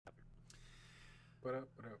It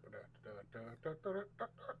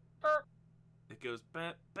goes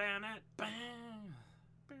bam, bam, bam.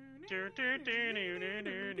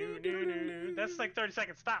 That's like 30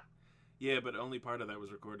 seconds. Stop. Yeah, but only part of that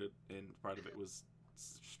was recorded, and part of it was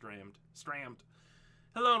strammed.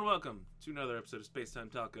 Hello and welcome to another episode of Space Time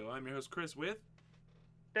Taco. I'm your host Chris with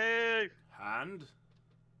Dave. Hand.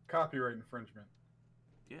 Copyright infringement.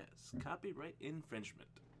 Yes, copyright infringement.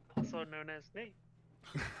 Also known as Nate.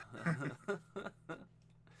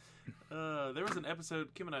 There was an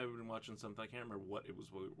episode. Kim and I have been watching something. I can't remember what it was.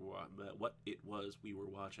 What it was we were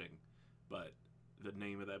watching, but the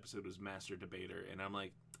name of the episode was Master Debater, and I'm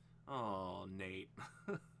like, oh, Nate.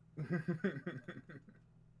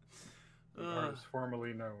 Artist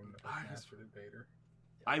formerly known as Artist- Master Debater.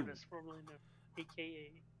 Artist formerly known,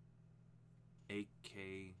 AKA.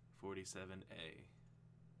 AK-47A.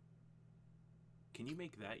 Can you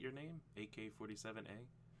make that your name? AK-47A?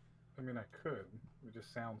 I mean, I could. It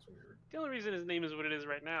just sounds weird. The only reason his name is what it is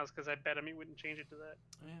right now is because I bet him he wouldn't change it to that.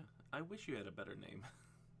 Yeah, I wish you had a better name.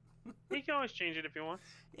 He can always change it if he wants.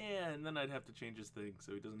 Yeah, and then I'd have to change his thing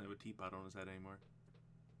so he doesn't have a teapot on his head anymore.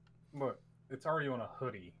 Look, it's already on a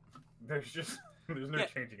hoodie. There's no Yeah.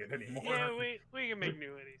 changing it anymore. Yeah, we can make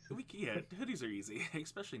new hoodies. Yeah, hoodies are easy,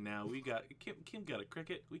 especially now. We got Kim got a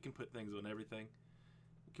Cricut. We can put things on everything.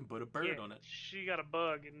 We can put a bird Yeah, on it. She got a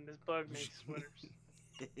bug, and this bug makes sweaters.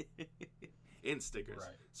 And stickers,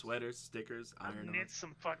 Right. sweaters, stickers, I'll iron knit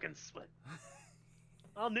some fucking sweat.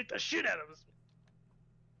 I'll knit the shit out of this.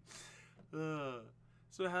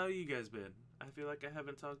 So how you guys been? I feel like I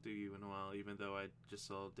haven't talked to you in a while, even though I just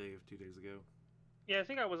saw Dave 2 days ago. Yeah, I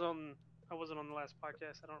think I wasn't on the last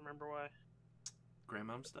podcast. I don't remember why.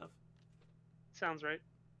 Grandmom stuff? Sounds right.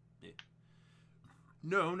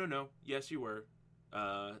 No. Yes, you were.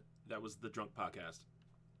 That was the drunk podcast.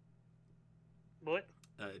 What?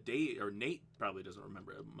 Nate probably doesn't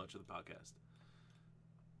remember much of the podcast.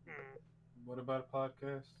 What about a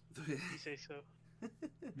podcast? You say so.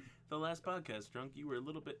 The last podcast, drunk, you were a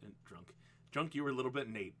little bit drunk. Drunk, you were a little bit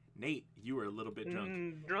Nate. Nate, you were a little bit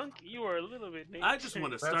drunk. Drunk? You are a little bit Nate. I just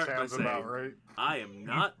want to That start by sounds saying about right. I am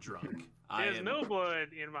not drunk. There's no blood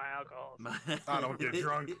in my alcohol. I don't get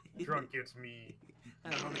drunk. Drunk gets me.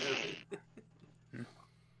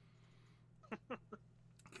 God.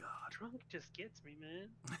 Drunk just gets me,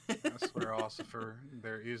 man. I swear, Ossifer,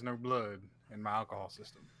 there is no blood in my alcohol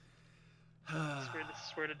system.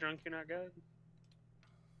 Swear to drunk you're not God.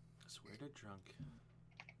 Swear to drunk,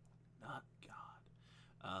 not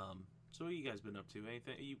God. So what you guys been up to?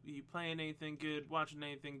 Anything? You playing anything good? Watching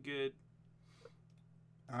anything good?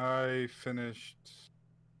 I finished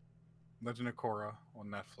Legend of Korra on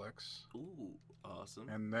Netflix, Ooh, awesome.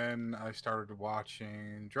 and then I started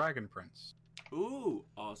watching Dragon Prince, Ooh,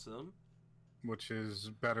 awesome. which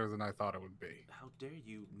is better than I thought it would be. How dare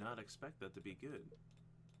you not expect that to be good?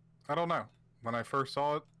 I don't know. When I first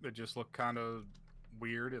saw it, it just looked kind of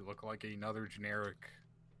weird. It looked like another generic,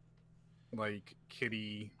 like,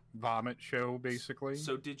 kiddie vomit show, basically.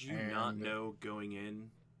 So did you not And- know going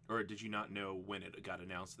in, or did you not know when it got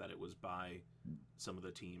announced that it was by some of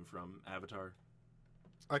the team from Avatar?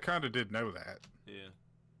 I kind of did know that, Yeah.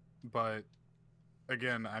 but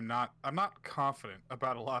again, I'm not confident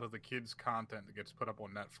about a lot of the kids' content that gets put up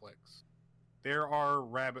on Netflix. There are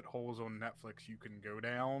rabbit holes on Netflix you can go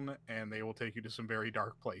down, and they will take you to some very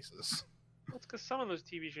dark places. Well, it's because some of those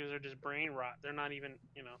TV shows are just brain rot. They're not even,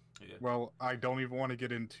 Yeah. Well, I don't even want to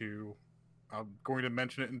get into. I'm going to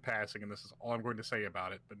mention it in passing, and this is all I'm going to say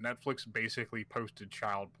about it. But Netflix basically posted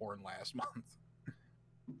child porn last month,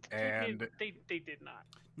 and they did not.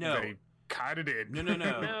 No. they kind of did. No.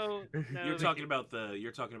 No, You're talking about the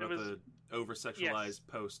was- over sexualized Yes.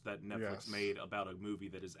 post that Netflix Yes. made about a movie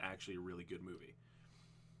that is actually a really good movie.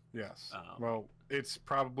 Yes. Um, Well, it's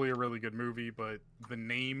probably a really good movie, but the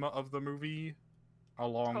name of the movie,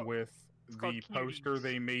 along called- with called the poster Cuties.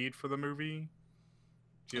 they made for the movie,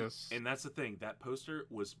 just And that's the thing. That poster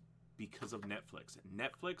was because of Netflix.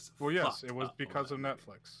 Netflix. well, yes, fucked it was up on because that of movie.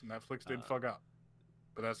 Netflix. Netflix did Uh, fuck up.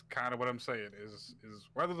 But that's kind of what I'm saying is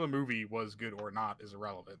whether the movie was good or not is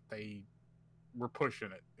irrelevant. They were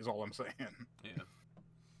pushing it, is all I'm saying. Yeah.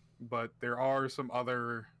 But there are some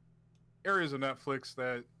other areas of Netflix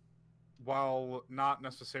that, while not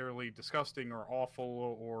necessarily disgusting or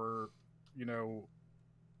awful or,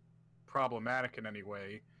 problematic in any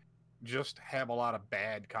way, just have a lot of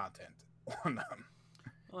bad content on them.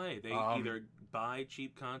 Well, hey, they Um, either buy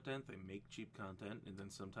cheap content, they make cheap content, and then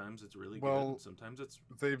sometimes it's really good, Well, and sometimes it's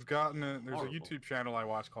They've gotten there's Horrible. a YouTube channel I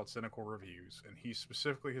watch called Cynical Reviews, and he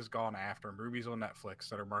specifically has gone after movies on Netflix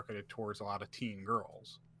that are marketed towards a lot of teen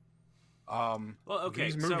girls. Well,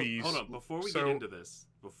 okay. These So movies. hold on. Before you get into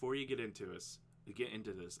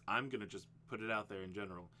this, I'm gonna just put it out there in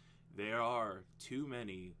general. There are too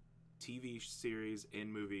many TV series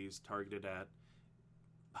and movies targeted at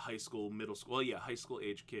high school, middle school. Well, yeah, high school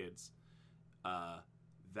age kids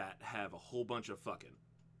that have a whole bunch of fucking.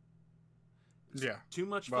 Yeah. Too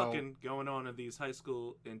much fucking going on in these high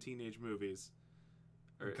school and teenage movies.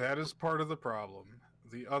 That is part of the problem.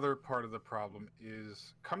 The other part of the problem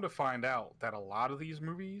is, come to find out that a lot of these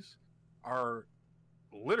movies are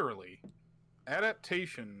literally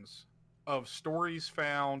adaptations of stories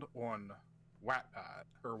found on Wattpad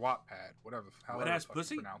or Wattpad, whatever however Wet-ass the fuck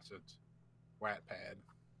pussy? you pronounce it. Wattpad.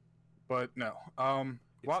 But no.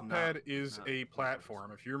 It's Wattpad not- is not a Wattpad.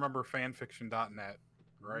 platform. If you remember fanfiction.net,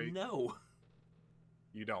 right? No.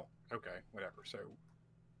 You don't. Okay, whatever. So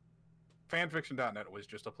fanfiction.net was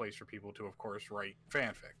just a place for people to, of course, write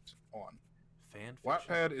fanfics on. Fan fiction.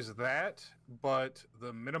 Wattpad is that, but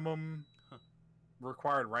the minimum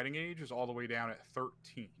required writing age is all the way down at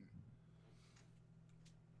 13.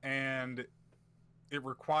 And it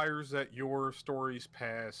requires that your stories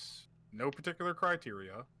pass no particular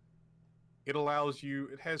criteria. It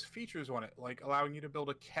has features on it, like allowing you to build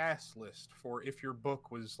a cast list for if your book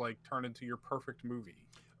was like turned into your perfect movie.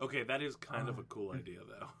 Okay, that is kind of a cool idea,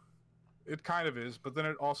 though. It kind of is, but then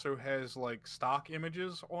it also has like stock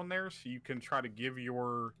images on there, so you can try to give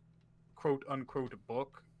your quote unquote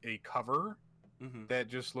book a cover Mm-hmm. that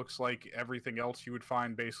just looks like everything else you would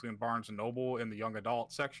find basically in Barnes and Noble in the young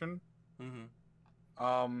adult section.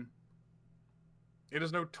 Mm-hmm. It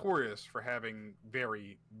is notorious for having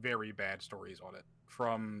very, very bad stories on it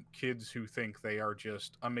from kids who think they are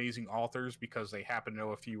just amazing authors because they happen to know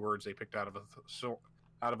a few words they picked out of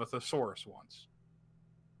a thesaurus once.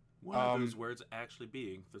 One of those words actually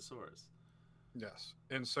being thesaurus. Yes.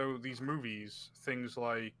 And so these movies, things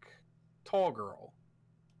like Tall Girl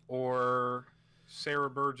or Sarah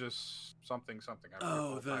Burgess something. I forget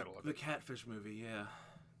the title of the it. Catfish movie, yeah.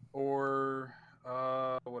 Or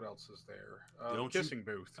what else is there? Kissing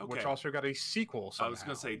Booth, which Okay. also got a sequel somehow. I was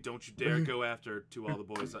gonna say, don't you dare go after To All the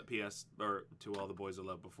Boys P.S. or To All the Boys I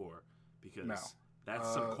Loved Before, because No.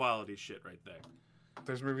 that's some quality shit right there.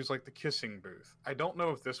 There's movies like The Kissing Booth. I don't know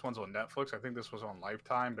if this one's on Netflix. I think this was on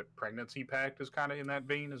Lifetime, but Pregnancy Pact is kind of in that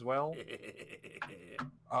vein as well.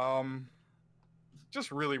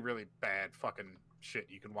 Just really, really bad fucking shit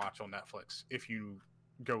you can watch on Netflix if you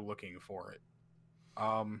go looking for it.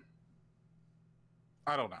 I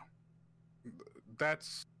don't know.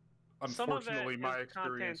 That's unfortunately my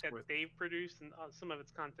experience content that with. they've produced, and some of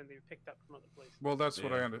it's content they've picked up from other places. Well, that's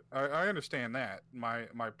what Yeah. I understand that. My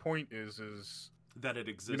point is that it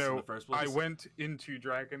exists in the first place. I went into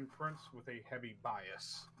Dragon Prince with a heavy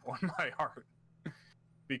bias on my heart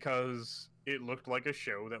because it looked like a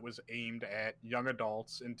show that was aimed at young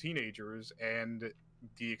adults and teenagers, and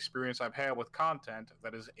the experience I've had with content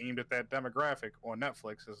that is aimed at that demographic on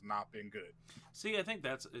Netflix has not been good. See, I think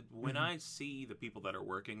that's when I see the people that are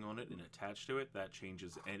working on it and attached to it, that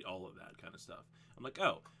changes and all of that kind of stuff. I'm like,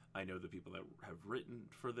 oh, I know the people that have written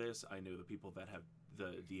for this. I know the people that have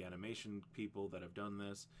the animation people that have done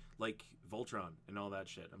this, like Voltron and all that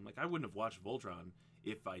shit. I'm like, I wouldn't have watched Voltron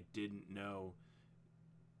if I didn't know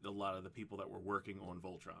a lot of the people that were working on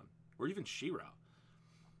Voltron, or even She-Ra.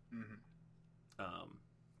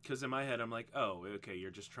 Because in my head, I'm like, oh, okay, you're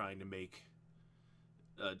just trying to make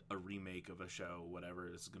a remake of a show, whatever,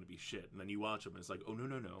 it's going to be shit. And then you watch them, and it's like, oh,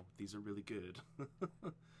 no, these are really good.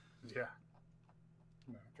 Yeah.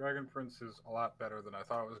 No, Dragon Prince is a lot better than I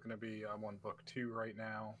thought it was going to be. I'm on book 2 right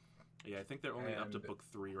now. Yeah, I think they're only up to And- book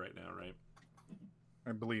 3 right now, right?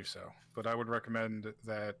 I believe so. But I would recommend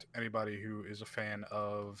that anybody who is a fan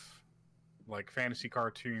of like fantasy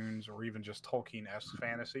cartoons or even just Tolkien-esque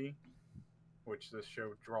fantasy, which this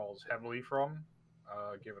show draws heavily from,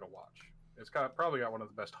 give it a watch. It's probably got one of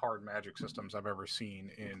the best hard magic systems I've ever seen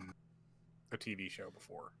in a TV show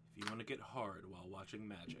before. If you want to get hard while watching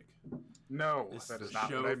magic, No, this that is is the not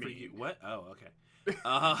show what I for mean. you. What? Oh, okay.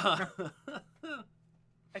 I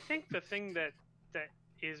think the thing that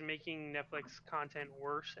is making Netflix content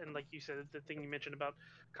worse, and like you said, the thing you mentioned about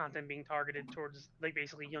content being targeted towards like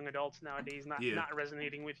basically young adults nowadays, not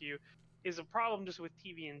resonating with you, is a problem just with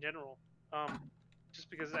TV in general. Just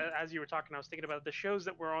because as you were talking, I was thinking about the shows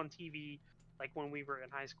that were on TV, like when we were in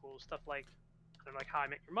high school, stuff like How I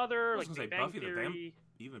Met Your Mother, I was like gonna Big say Bang Buffy Theory,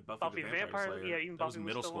 even Buffy, Buffy the Vampire Slayer. yeah, even that was Buffy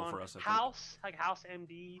middle was still school on. for us. I think. House, like House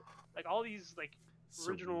MD, like all these like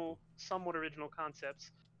So original, somewhat original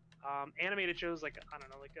concepts. Animated shows like I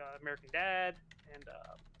don't know, like American Dad and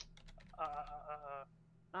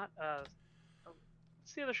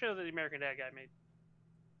what's the other show that the American Dad guy made?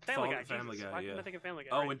 Family Guy. Family Jesus. Guy, Why yeah. couldn't I think of Family Guy?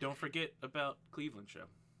 Oh, right? and don't forget about Cleveland Show.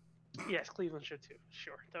 Yes, Cleveland Show too.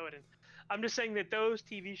 Sure, throw it in. I'm just saying that those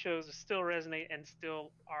TV shows still resonate and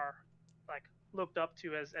still are like looked up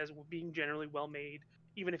to as being generally well made,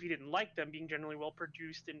 even if you didn't like them, being generally well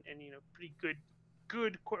produced and pretty good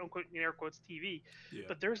quote unquote in air quotes TV. Yeah.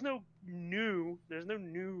 But there's no new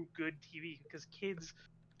good TV because kids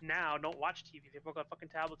now don't watch TV. They've all got fucking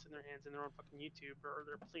tablets in their hands and they're on fucking YouTube or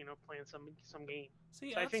they're playing some game.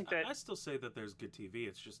 See, So I think that I still say that there's good TV.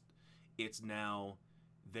 It's just now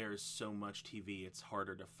there's so much TV. It's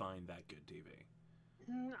harder to find that good TV.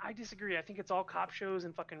 I disagree. I think it's all cop shows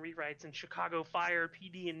and fucking rewrites and Chicago Fire,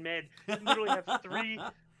 PD, and Med. You literally have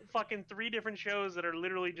three different shows that are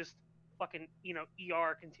literally just fucking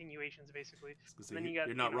ER continuations basically. And then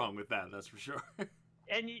you're not wrong with that. That's for sure.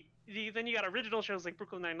 And then you got original shows like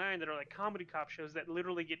Brooklyn Nine-Nine that are like comedy cop shows that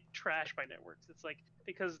literally get trashed by networks. It's like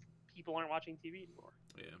because people aren't watching TV anymore.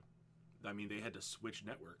 Yeah, I mean they had to switch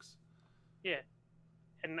networks. Yeah,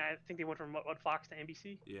 and I think they went from what Fox to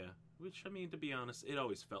NBC. Yeah, which I mean to be honest, it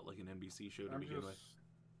always felt like an NBC show to begin with.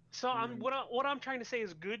 So what I'm trying to say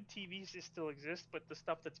is good TV still exists, but the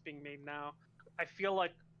stuff that's being made now, I feel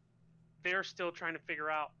like they're still trying to figure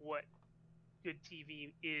out what good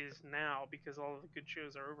TV is now because all of the good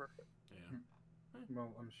shows are over. Yeah.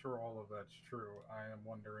 Well, I'm sure all of that's true. I am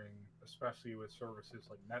wondering, especially with services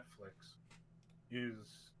like Netflix,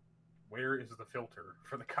 where is the filter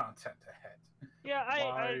for the content ahead? Yeah,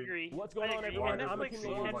 I agree. What's going on, Why everyone? does Netflix, it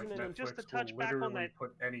seem like and just to Netflix touch will back on literally that,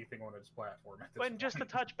 put anything on its platform at this but just to point?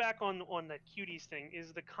 touch back on that cuties thing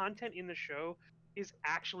is the content in the show is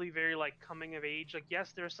actually very like coming of age. Like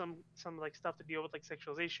yes, there's some like stuff to deal with like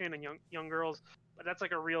sexualization and young girls, but that's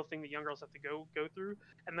like a real thing that young girls have to go through.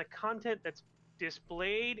 And the content that's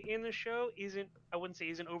displayed in the show I wouldn't say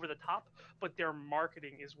isn't over the top, but their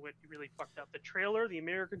marketing is what really fucked up. The trailer, the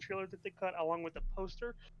American trailer that they cut along with the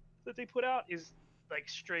poster that they put out is like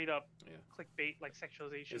straight up clickbait, like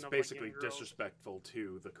sexualization. It's of basically like, young girls. disrespectful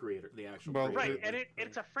to the creator, the actual Well, creator. Right, and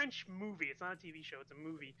it's a French movie. It's not a TV show. It's a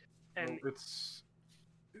movie. And It's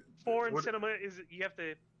foreign cinema is you have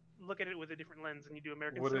to look at it with a different lens than you do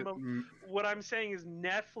American cinema. What I'm saying is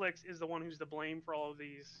Netflix is the one who's to blame for all of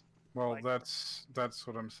these. Well, like, that's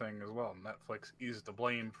what I'm saying as well. Netflix is to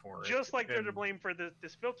blame for it. just like they're to blame for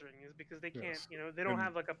this filtering is because they can't, Yes. They don't And-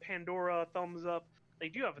 have like a Pandora thumbs up. They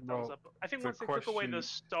do have a thumbs Well, up. I think the once they took away the question-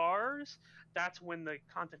 stars, that's when the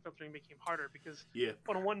content filtering became harder because Yeah.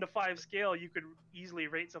 on a 1 to 5 scale, you could easily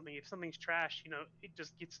rate something. If something's trash, it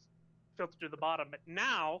just gets filtered to the bottom. But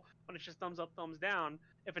now, when it's just thumbs up, thumbs down,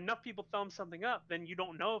 if enough people thumb something up, then you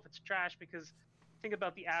don't know if it's trash because think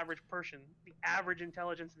about the average person, the average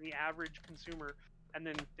intelligence, and the average consumer, and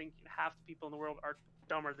then think half the people in the world are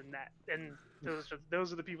dumber than that. And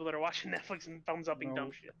those are the people that are watching Netflix and thumbs upping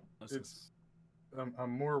dumb shit.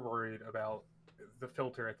 I'm more worried about the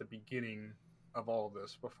filter at the beginning of all of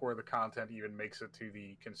this before the content even makes it to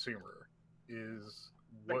the consumer. Is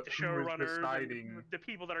Like what the who is showrunners, deciding and the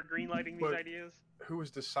people that are greenlighting these But- ideas. who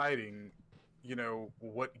is deciding,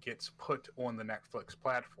 what gets put on the Netflix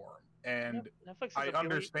platform. And Netflix is I a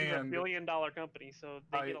understand- billion-dollar company, so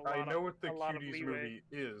they get a lot I know what the a lot of Cuties leeway. movie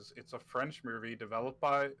is. It's a French movie developed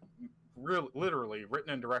by, literally written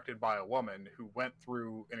and directed by a woman who went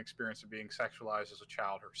through an experience of being sexualized as a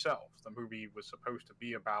child herself. The movie was supposed to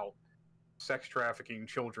be about sex trafficking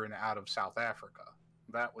children out of South Africa.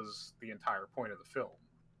 That was the entire point of the film.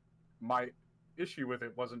 My issue with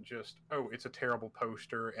it wasn't just, it's a terrible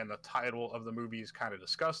poster and the title of the movie is kind of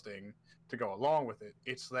disgusting to go along with it.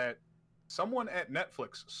 It's that someone at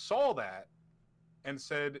Netflix saw that and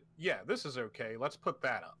said, yeah, this is okay, let's put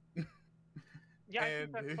that up. Yeah, I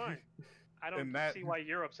think that's fine. I don't see why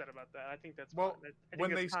you're upset about that. I think that's fine. I think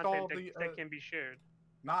when it's they content saw that can be shared.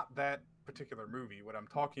 Not that particular movie. What I'm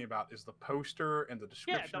talking about is the poster and the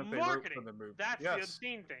description the that they wrote marketing. for the movie. That's the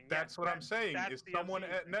obscene thing. That's what I'm saying. Is someone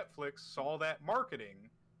at thing. Netflix saw that marketing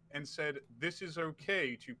and said, "This is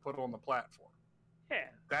okay to put on the platform." Yeah,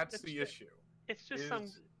 that's the issue. It's just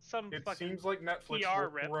some. It fucking seems like Netflix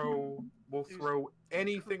PR will throw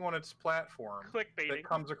anything on its platform clickbaiting that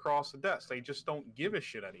comes across the desk. They just don't give a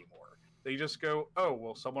shit anymore. They just go,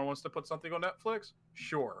 someone wants to put something on Netflix?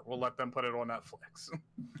 Sure, we'll let them put it on Netflix.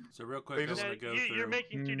 So real quick, I want to go through... You're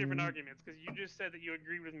making two different arguments, because you just said that you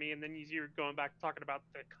agree with me, and then you're going back talking about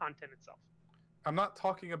the content itself. I'm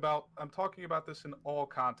talking about this in all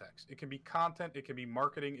contexts. It can be content, it can be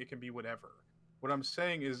marketing, it can be whatever. What I'm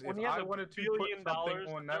saying is, if I wanted to put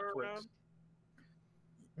something on Netflix,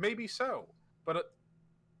 maybe so. But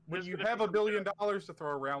when you have $1 billion to throw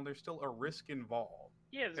around, there's still a risk involved.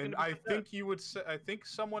 Yeah, there's And gonna be I think you would say, I think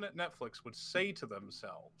someone at Netflix would say to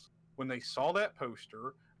themselves when they saw that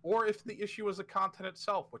poster, or if the issue was the content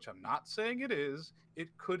itself, which I'm not saying it is, it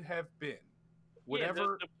could have been.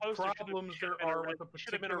 Whatever the poster problems should have there been are with a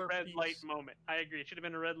should have been a particular red light piece. moment. I agree. It should have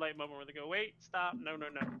been a red light moment where they go, wait, stop, no.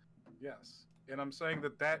 Yes. And I'm saying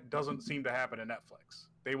that doesn't seem to happen at Netflix.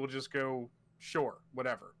 They will just go, sure,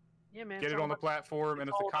 whatever. Yeah, man. Get it on the platform, and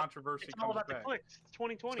if the controversy it's all comes about back. the clicks. It's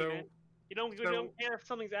 2020, So- man. You don't care if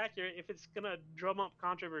something's accurate. If it's gonna drum up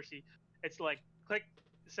controversy, it's like click,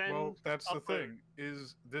 send. Well, that's the upload. thing.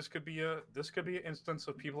 Is this could be an instance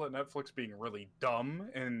of people at Netflix being really dumb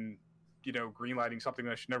and greenlighting something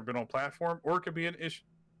that should never been on a platform, or it could be an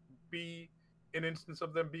instance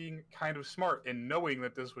of them being kind of smart and knowing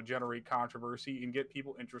that this would generate controversy and get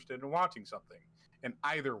people interested in watching something. And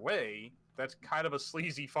either way, that's kind of a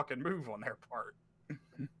sleazy fucking move on their part.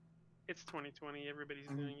 It's 2020. Everybody's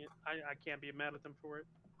doing it. I can't be mad at them for it.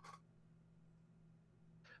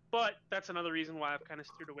 But that's another reason why I've kind of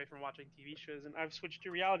steered away from watching TV shows, and I've switched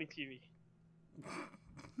to reality TV.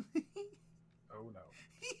 Oh no.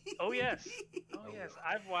 Oh yes. Oh yes.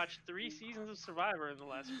 I've watched 3 seasons of Survivor in the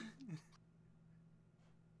last week.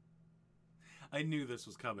 I knew this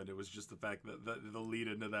was coming. It was just the fact that the lead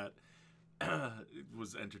into that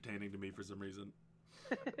was entertaining to me for some reason.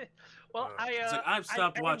 Well, It's like I've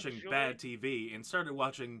stopped watching bad TV and started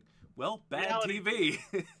watching, bad Reality. TV.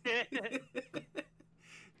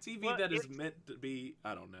 TV Well, that is meant to be,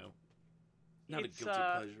 I don't know, not a it's, guilty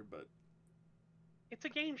pleasure, but it's a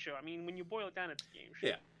game show. I mean, when you boil it down, it's a game show.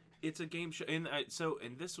 yeah, it's a game show. And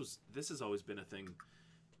this has always been a thing.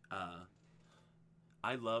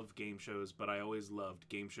 I love game shows, but I always loved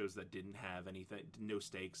game shows that didn't have anything, no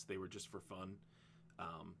stakes. They were just for fun.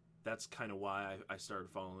 That's kind of why I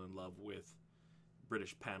started falling in love with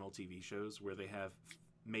British panel TV shows where they have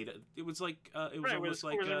it was like it was Right, where the almost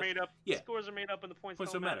like scores are made up. yeah. The scores are made up and the points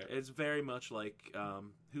don't matter. It's very much like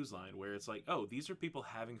Whose Line, where it's like, oh, these are people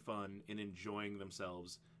having fun and enjoying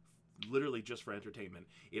themselves, literally just for entertainment.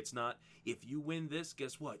 It's not, if you win this,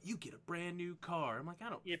 guess what? You get a brand new car. I'm like, I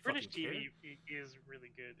don't. Yeah, fucking British TV care. is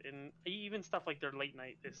really good, and even stuff like their late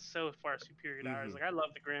night is so far superior to ours. Mhm. Like I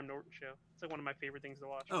love the Graham Norton show. It's like one of my favorite things to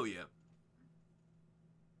watch. Oh yeah.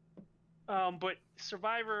 But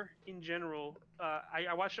Survivor in general,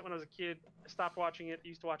 I watched it when I was a kid. I stopped watching it. I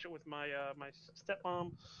used to watch it with my my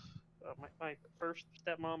stepmom, my first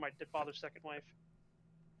stepmom, my father's second wife.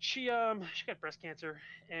 She got breast cancer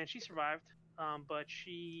and she survived. But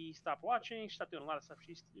she stopped watching. She stopped doing a lot of stuff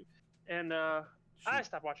she used to do, and I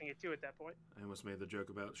stopped watching it too at that point. I almost made the joke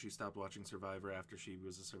about she stopped watching Survivor after she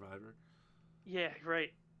was a survivor. Yeah,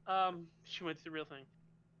 right. She went through the real thing,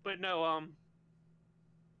 but no.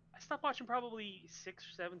 I stopped watching probably 6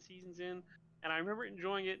 or 7 seasons in, and I remember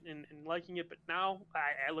enjoying it and liking it. But now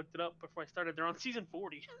I looked it up before I started. They're on season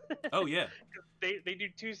 40. Oh yeah. They do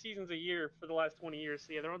 2 seasons a year for the last 20 years.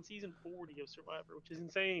 So yeah, they're on season 40 of Survivor, which is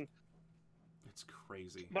insane. It's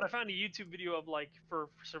crazy. But I found a YouTube video of like for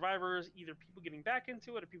survivors, either people getting back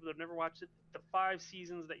into it or people that have never watched it, the 5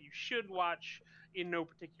 seasons that you should watch in no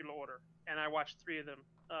particular order. And I watched 3 of them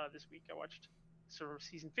this week. I watched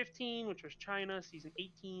season 15, which was China, season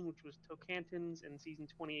 18, which was Tocantins, and season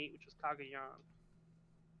 28, which was Cagayan.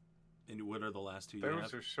 And what are the last 2 you Those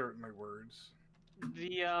have? are certainly words.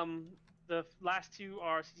 The last 2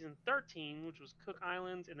 are season 13, which was Cook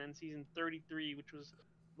Islands, and then season 33, which was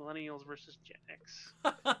Millennials versus Gen X.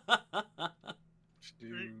 Let's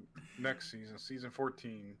do next season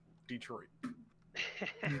 14, Detroit.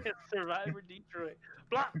 Survivor Detroit.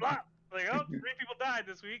 Blop, blop. Like, 3 people died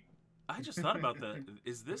this week. I just thought about that.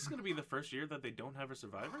 Is this going to be the first year that they don't have a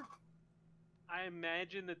survivor? I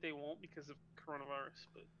imagine that they won't because of coronavirus,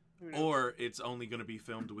 but who knows? Or it's only going to be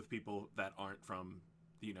filmed with people that aren't from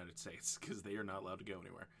the United States because they are not allowed to go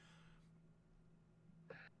anywhere.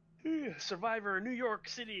 Survivor New York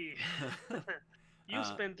City. You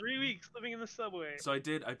spend 3 weeks living in the subway. So I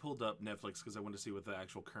pulled up Netflix because I wanted to see what the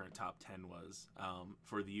actual current top 10 was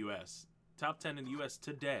for the U.S. Top 10 in the U.S.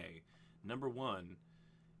 today. Number 1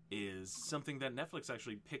 is something that Netflix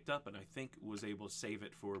actually picked up and I think was able to save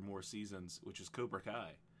it for more seasons, which is Cobra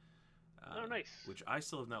Kai. Oh, nice. Which I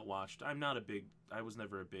still have not watched. I was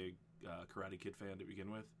never a big Karate Kid fan to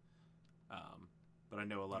begin with. But I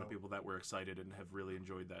know a lot of people that were excited and have really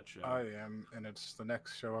enjoyed that show. I am, and it's the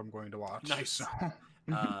next show I'm going to watch. Nice. So.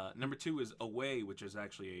 Number 2 is Away, which is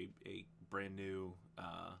actually a brand new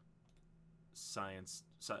sci-fi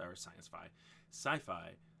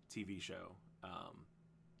TV show.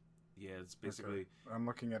 Yeah, it's basically... Okay. I'm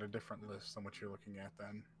looking at a different list than what you're looking at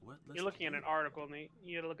then. What list? You're looking at an article, Nate.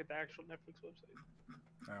 You gotta look at the actual Netflix website.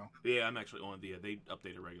 No. Yeah, I'm actually on the. They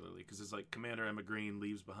update it regularly because it's like Commander Emma Green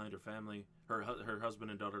leaves behind her family. Her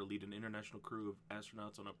husband and daughter lead an international crew of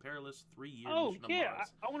astronauts on a perilous 3-year mission on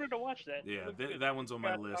Mars. I wanted to watch that. Yeah, Looked good. that one's on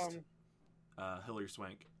my Got, list. Hilary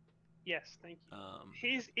Swank. Yes, thank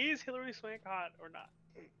you. Is Hilary Swank hot or not?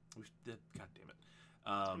 God damn it.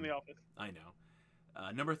 From The Office. I know.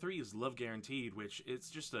 Number 3 is Love Guaranteed, which it's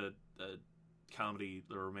just a comedy,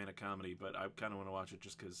 a romantic comedy, but I kind of want to watch it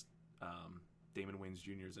just because Damon Wayans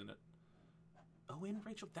Jr. is in it. Oh, and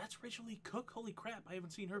that's Rachel Lee Cook. Holy crap, I haven't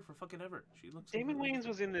seen her for fucking ever. She looks. Damon Wayans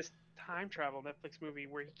was in this time travel Netflix movie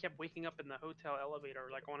where he kept waking up in the hotel elevator,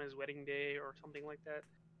 like on his wedding day or something like that.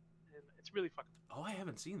 And it's really fucking. Oh, I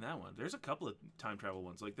haven't seen that one. There's a couple of time travel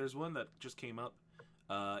ones. Like there's one that just came up.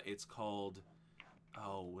 It's called.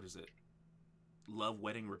 Oh, what is it? Love,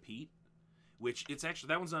 Wedding, Repeat. Which it's actually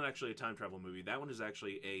that one's not actually a time travel movie. That one is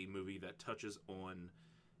actually a movie that touches on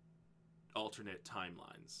alternate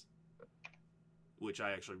timelines. Which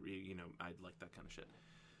I actually, I like that kind of shit.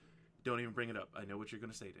 Don't even bring it up. I know what you're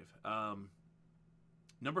going to say, Dave.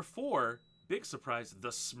 Number 4, big surprise, The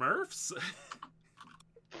Smurfs.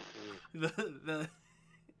 the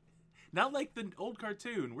not like the old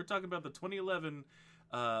cartoon. We're talking about the 2011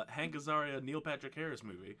 Hank Azaria, Neil Patrick Harris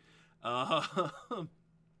movie. Number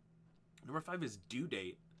 5 is Due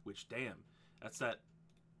Date, which damn, that's that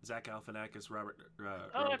Zach Galifianakis, Robert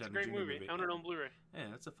that's a Downey great Jr. movie. I own it on Blu-ray.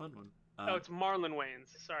 Yeah, that's a fun one. It's Marlon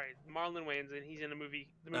Wayans. Sorry, Marlon Wayans, and he's in a movie.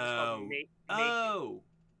 The movie's called Naked. Oh,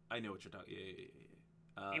 I know what you're talking.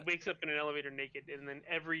 Yeah. He wakes up in an elevator naked, and then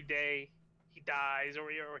every day he dies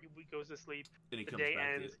or he goes to sleep. And he the comes day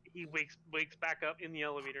back ends. He wakes back up in the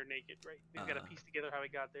elevator naked. Right? He's got to piece together how he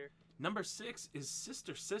got there. Number 6 is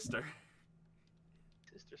Sister. Sister.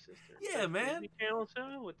 Yeah, man. Disney Channel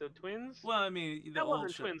show with the twins. Well, I mean, that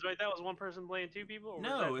wasn't twins, right? That was one person playing 2 people. Or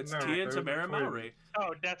no, it's Tia and Tamara Mowry.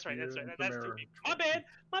 Oh, that's right. That's 2 people.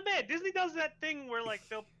 My bad. Disney does that thing where like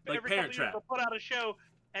they'll like every couple Parent Trap. Years they'll put out a show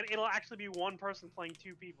and it'll actually be one person playing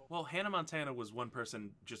 2 people. Well, Hannah Montana was one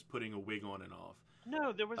person just putting a wig on and off.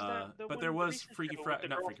 No, there was that. But there was Freaky Friday,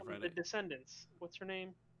 not Freaky Friday. The Descendants. What's her name?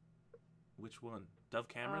 Which one? Dove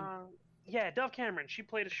Cameron. Yeah, Dove Cameron. She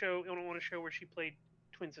played a show where she played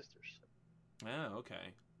twin sisters. Oh,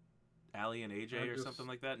 okay. Allie and AJ or something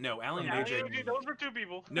like that? No, Allie and AJ. Those were 2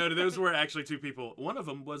 people. No, those were actually 2 people. One of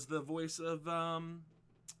them was the voice of Stevani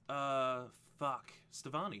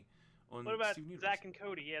on What about Steven Universe. Zach and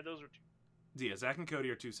Cody? Yeah, those were 2. Yeah, Zach and Cody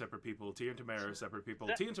are 2 separate people. Tia and Tamara are separate people.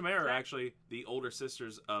 Tia and Tamara are actually the older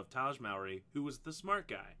sisters of Taj Mowry, who was the smart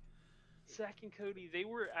guy. Zach and Cody, they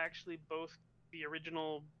were actually both the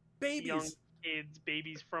original babies, young kids,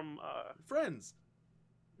 babies from Friends.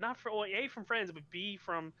 Not from A from Friends, but B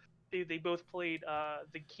from they both played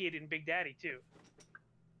the kid in Big Daddy too.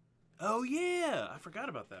 Oh yeah, I forgot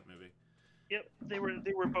about that movie. Yep, they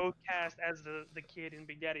were both cast as the kid in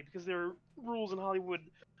Big Daddy because there are rules in Hollywood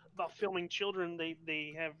about filming children.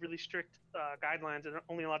 They have really strict guidelines and are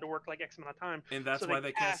only allowed to work like X amount of time. And that's why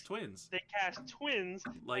they cast twins. They cast twins.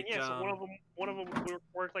 Like so one of them would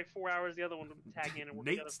work like 4 hours, the other one would tag in and work.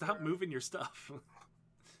 Nate, stop moving your stuff.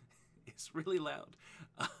 It's really loud.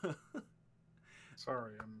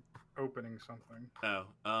 Sorry, I'm opening something.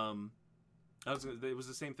 It was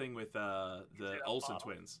the same thing with the Olsen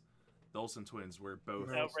twins. The Olsen twins were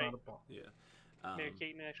both. No, it's right. not a ball. Yeah. Mary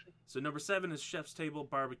Kate and Ashley. So number 7 is Chef's Table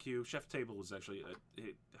Barbecue. Chef's Table is actually I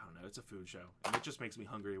don't know, it's a food show, and it just makes me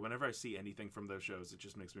hungry. Whenever I see anything from those shows, it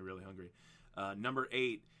just makes me really hungry. Number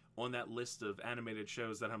 8 on that list of animated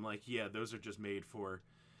shows that I'm like, yeah, those are just made for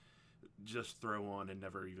just throw on and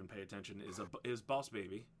never even pay attention is Boss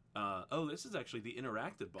Baby. This is actually the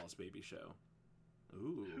interactive Boss Baby show.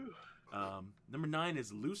 Ooh. Number 9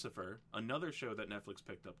 is Lucifer, another show that Netflix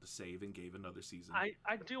picked up to save and gave another season. I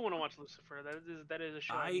do want to watch Lucifer. That is a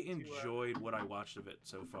show. I enjoyed what I watched of it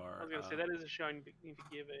so far. I was gonna say that is a show I need to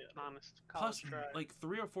give an honest college try. Like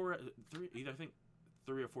 3 or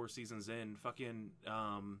 4 seasons in, fucking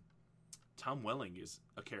Tom Welling is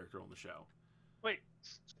a character on the show. Wait,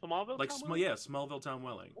 Smallville? Like Smallville Tom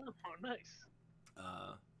Welling. Oh, nice.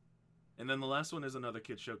 And then the last one is another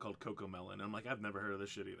kid show called Coco Melon. I'm like, I've never heard of this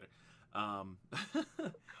shit either.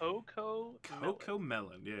 Coco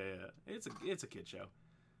Melon. Yeah. It's a kid show.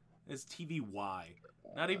 It's TVY.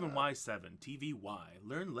 Not even Y7. TVY.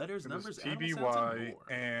 Learn letters, numbers, animal sounds, and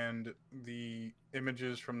more. And the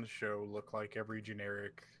images from the show look like every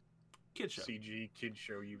generic kid show. CG kid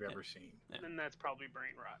show you've ever seen. Yeah. And that's probably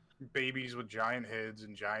brain rot. Babies with giant heads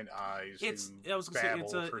and giant eyes who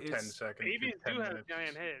babble for 10 seconds. Babies do have minutes.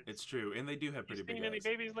 giant heads. It's true, and they do have pretty big eyes. You seen any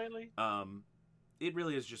babies lately? it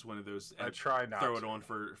really is just one of those. I try not throw it to. on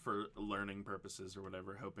for learning purposes or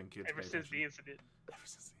whatever, hoping kids. Ever pay since the attention. incident. Ever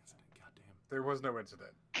since the incident, goddamn. There was no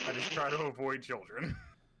incident. I just try to avoid children.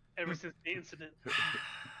 Ever since the incident.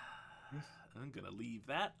 I'm gonna leave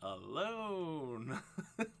that alone.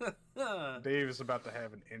 Dave is about to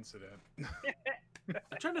have an incident.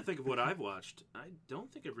 I'm trying to think of what I've watched. I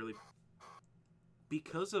don't think I've really,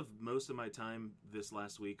 because of most of my time this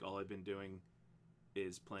last week, all I've been doing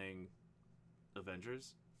is playing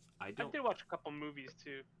Avengers. I did watch a couple movies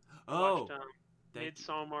too. Oh, Watched, thank you.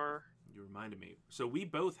 Midsommar. You reminded me. So we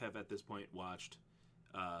both have at this point watched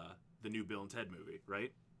the new Bill and Ted movie,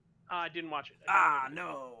 right? I didn't watch it.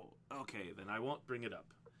 No. Okay, then I won't bring it up.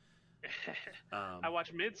 I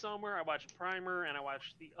watched Midsommar, I watched Primer, and I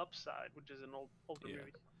watched The Upside, which is an older Yeah.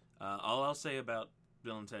 movie. All I'll say about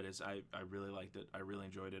Bill and Ted is I really liked it. I really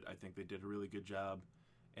enjoyed it. I think they did a really good job,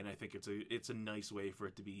 and I think it's a nice way for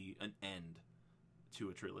it to be an end to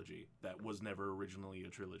a trilogy that was never originally a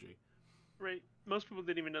trilogy. Right. Most people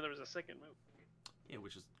didn't even know there was a second movie. Yeah,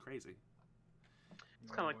 which is crazy. It's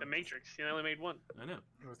kind of like The Matrix. They only made one. I know.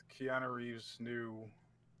 With Keanu Reeves' new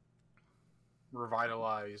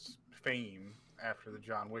revitalized fame after the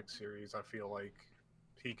John Wick series, I feel like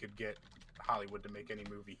he could get Hollywood to make any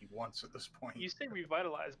movie he wants at this point. You say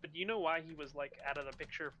revitalized, but you know why he was like out of the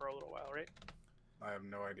picture for a little while, right? I have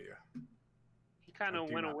no idea. He kind I of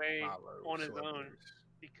do went not away follow on his own celebrities.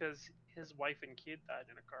 because his wife and kid died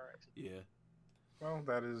in a car accident. Yeah. Well,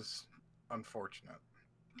 that is unfortunate.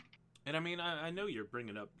 And I mean, I know you're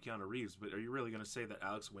bringing up Keanu Reeves, but are you really going to say that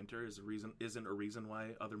Alex Winter isn't a reason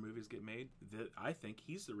why other movies get made? I think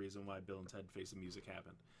he's the reason why Bill and Ted Face the Music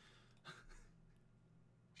happened.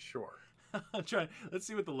 Sure. I'm trying. Let's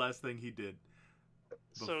see what the last thing he did.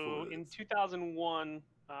 So before in this. 2001,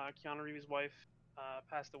 Keanu Reeves' wife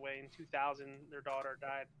passed away. In 2000, their daughter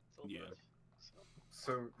died. Yeah.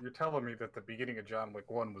 So you're telling me that the beginning of John Wick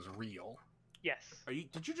 1 was real? Yes.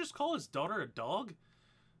 Did you just call his daughter a dog?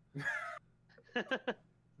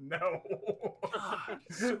 No. God.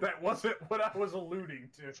 That wasn't what I was alluding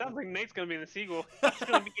to. Sounds like Nate's gonna be in the sequel. He's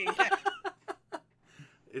gonna be getting that.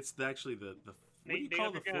 It's actually the what do you Nate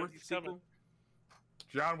call the Underground, fourth he's sequel? coming.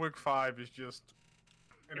 John Wick 5 is just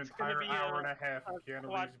an It's gonna entire be hour a- and a half of a Keanu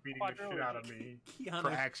quad- Reeves beating the shit out of me for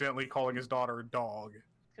Keanu. accidentally calling his daughter a dog.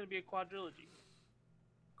 It's gonna be a quadrilogy.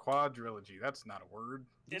 Quadrilogy, that's not a word.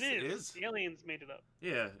 Yes, It it is. is. The aliens made it up.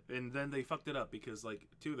 Yeah, and then they fucked it up because like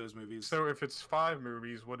two of those movies. So if it's 5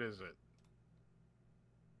 movies, what is it?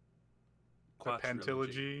 The quadrilogy.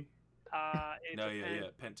 Pentilogy? It's No, a yeah,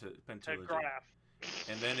 pen- pentilogy. graph.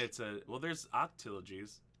 And then it's there's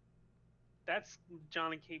octilogies. That's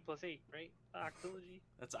John and Kate plus 8, right? Octilogy,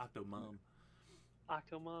 That's Octomom.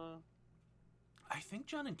 Octoma. I think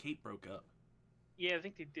John and Kate broke up. Yeah, I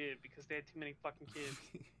think they did because they had too many fucking kids.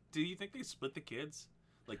 Do you think they split the kids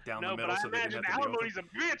like down No, the but middle I so they imagine didn't have to deal with alimony's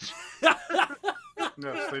a bitch.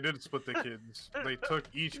 Yes, they did split the kids. They took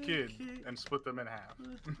each kid and split them in half.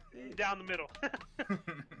 Down the middle.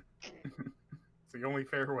 It's the only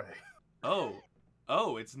fair way.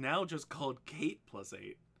 Oh, it's now just called Kate plus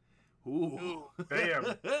 8. Ooh. Ooh. Damn.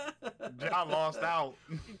 John lost out.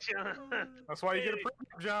 John, That's why you get a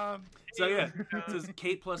prenup, John. So yeah, John, it says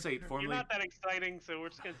Kate plus 8, you're formerly not that exciting, so we're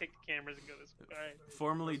just gonna take the cameras and go this way. All right.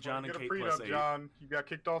 formerly That's why John you and get a Kate plus prenup, 8. John. You got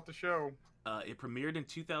kicked off the show. It premiered in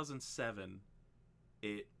 2007.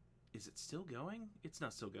 Is it still going? It's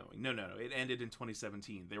not still going. No. It ended in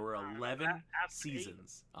 2017. There were 11 After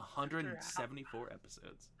seasons, 174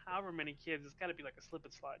 episodes. However many kids, it's got to be like a slip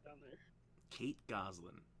and slide down there. Kate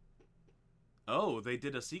Goslin. Oh, they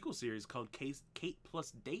did a sequel series called Kate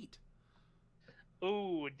plus Date.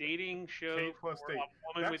 Ooh, a dating show. Kate plus for date.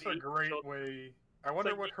 a woman That's with a 8 great children. way. I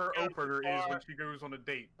wonder like what you her go to the opener is when bar. she goes on a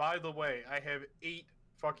date. By the way, I have 8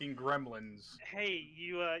 fucking gremlins. Hey,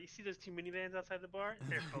 you see those 2 minivans outside the bar?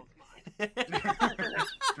 They're both mine.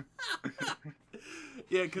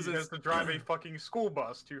 Yeah, because She has to drive a fucking school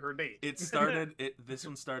bus to her date. This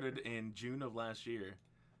one started in June of last year.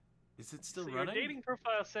 Is it still So running? your dating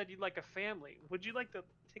profile said you'd like a family. Would you like to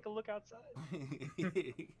take a look outside?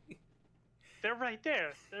 They're right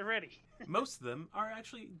there. They're ready. Most of them are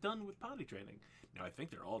actually done with potty training. No, I think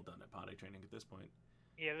they're all done at potty training at this point.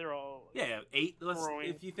 Yeah, they're all. Yeah, 8. Growing.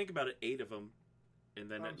 If you think about it, 8 of them, and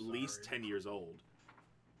then I'm at least sorry. 10 years old.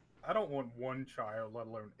 I don't want one child, let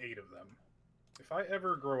alone 8 of them. If I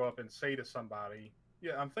ever grow up and say to somebody,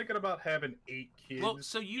 yeah, I'm thinking about having 8 kids. Well,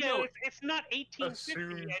 so you Yeah, know, it's not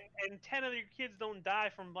 1850, Assume- and 10 of your kids don't die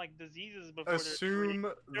from like diseases before assume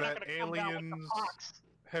they're 3. They're not that gonna come down with the aliens pox.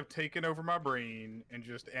 have taken over my brain and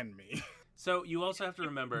just end me. So you also have to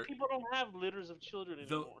remember people don't have litters of children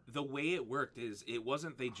anymore. The way it worked is it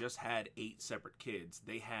wasn't they just had 8 separate kids.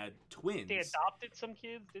 They had twins. They adopted some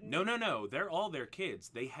kids, didn't No, they? no. They're all their kids.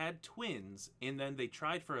 They had twins, and then they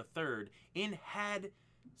tried for a third and had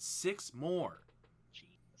 6 more.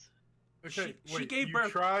 Jeez. Okay, She gave birth.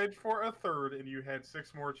 You tried for a third, and you had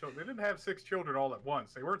 6 more children. They didn't have 6 children all at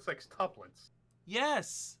once. They weren't sextuplets.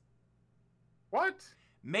 Yes. What?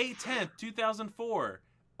 May 10th, 2004.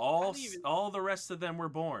 All the rest of them were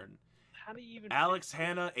born. How do you even? Alex,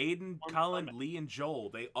 Hannah, Aiden, one Colin, stomach? Lee, and Joel.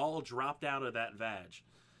 They all dropped out of that vag.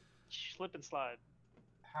 Slip and slide.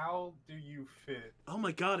 How do you fit Oh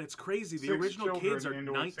my god, it's crazy. The 6 original children kids are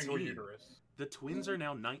into a single 19. uterus? The twins are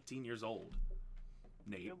now 19 years old.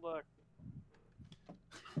 Nate. Good luck.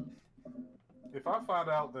 If I find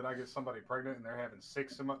out that I get somebody pregnant and they're having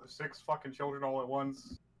 6 fucking children all at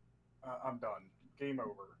once, I'm done. Game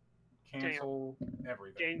over. Cancel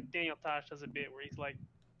everything. Daniel Tosh does a bit where he's like,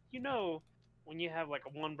 when you have like a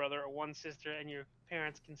one brother or one sister, and your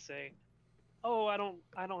parents can say, "Oh, I don't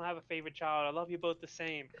have a favorite child. I love you both the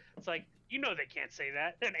same." It's like, they can't say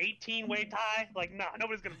that. An 18-way tie? Like, nah,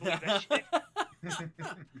 nobody's gonna believe that shit.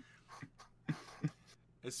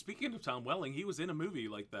 Speaking of Tom Welling, he was in a movie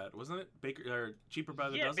like that, wasn't it? Cheaper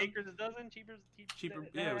by the Dozen. Yeah, Baker's a Dozen. Cheaper.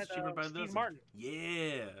 Yeah, it was Cheaper by the Dozen. Steve Martin.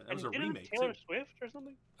 Yeah, that was a remake Taylor too. Swift or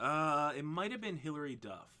something. It might have been Hilary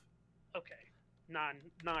Duff. Okay, knock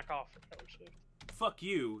off Taylor Swift. Fuck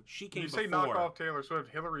you. She came You say before. knock off Taylor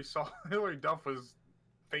Swift. Hillary Duff was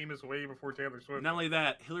famous way before Taylor Swift. Not only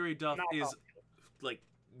that, Hilary Duff Knock is off. like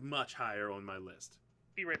much higher on my list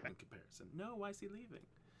Be right in back. comparison. No, why is he leaving?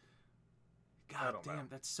 I God don't damn, know.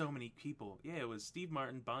 that's so many people. Yeah, it was Steve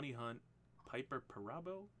Martin, Bonnie Hunt, Piper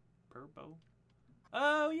Perabo?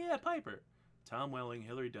 Oh yeah, Piper. Tom Welling,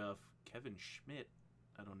 Hilary Duff, Kevin Schmidt.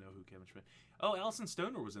 I don't know who Kevin Schmidt. Oh, Allison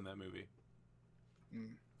Stoner was in that movie.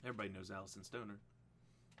 Mm. Everybody knows Allison Stoner.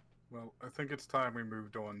 Well, I think it's time we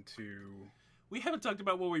moved on to. We haven't talked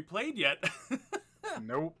about what we played yet.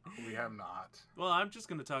 Nope, we have not. Well, I'm just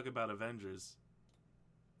going to talk about Avengers.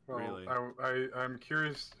 Well, Really? I'm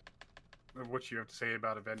curious of what you have to say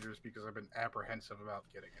about Avengers because I've been apprehensive about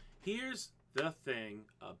getting it. Here's the thing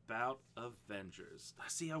about Avengers.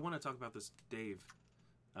 See, I want to talk about this, Dave,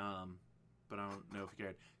 but I don't know if you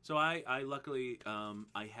cared. So I luckily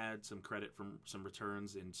I had some credit from some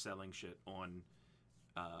returns in selling shit on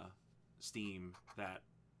Steam that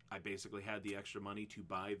I basically had the extra money to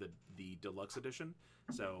buy the deluxe edition.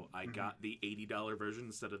 So I got the $80 version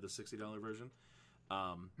instead of the $60 version.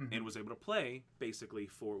 And was able to play basically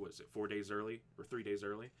 4 days early or 3 days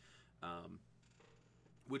early,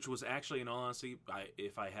 which was actually, in all honesty,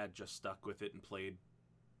 if I had just stuck with it and played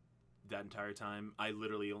that entire time, I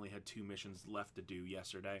literally only had 2 missions left to do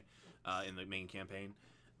yesterday in the main campaign,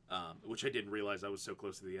 which I didn't realize I was so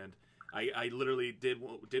close to the end. I literally did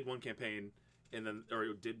one campaign and then,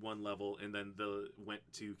 or did one level and then went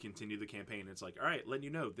to continue the campaign. It's like, all right, letting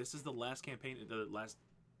you know, this is the last campaign,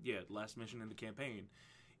 last mission in the campaign.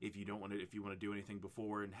 If you want to do anything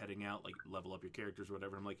before and heading out, like level up your characters or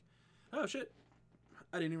whatever. I'm like, oh shit,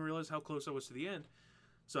 I didn't even realize how close I was to the end.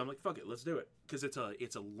 So I'm like, fuck it, let's do it, because it's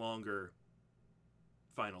a longer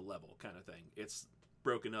final level kind of thing. It's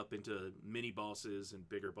broken up into mini bosses and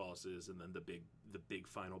bigger bosses, and then the big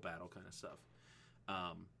final battle kind of stuff.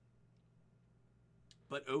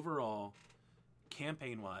 But overall,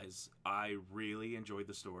 campaign-wise, I really enjoyed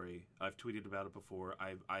the story. I've tweeted about it before.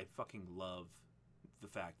 I fucking love the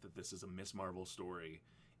fact that this is a Miss Marvel story,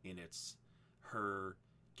 and it's her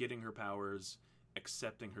getting her powers,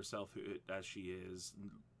 accepting herself as she is,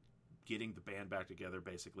 getting the band back together,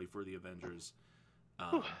 basically, for the Avengers.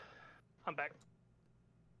 I'm back.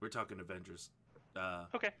 We're talking Avengers.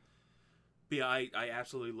 Okay. But yeah, I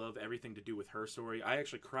absolutely love everything to do with her story. I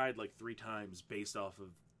actually cried like 3 times based off of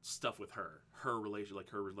stuff with her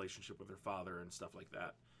relationship with her father and stuff like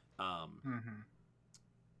that.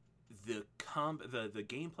 The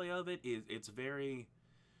gameplay of it it's very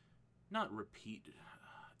not repeat.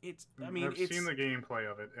 I've seen the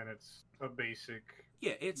gameplay of it, and it's a basic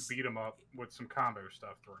beat 'em up with some combo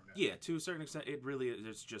stuff thrown in. Yeah, to a certain extent, it really is.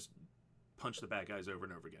 It's just punch the bad guys over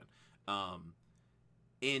and over again.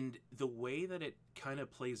 And the way that it kind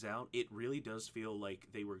of plays out, it really does feel like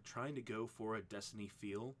they were trying to go for a Destiny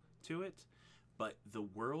feel to it, but the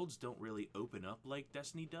worlds don't really open up like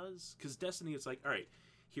Destiny does. Because Destiny, it's like, all right,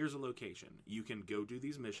 here's a location. You can go do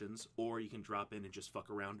these missions, or you can drop in and just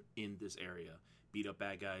fuck around in this area. Beat up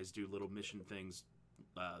bad guys, do little mission things.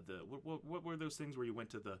 What were those things where you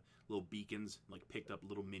went to the little beacons, like picked up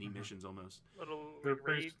little mini missions almost? They're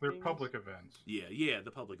public events. Yeah,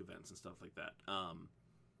 the public events and stuff like that.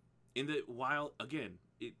 in the while again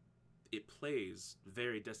it plays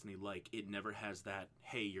very Destiny-like. It never has that,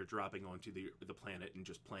 hey, you're dropping onto the planet and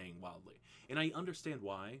just playing wildly. And I understand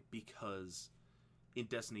why, because in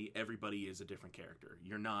Destiny, everybody is a different character.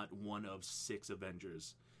 You're not one of 6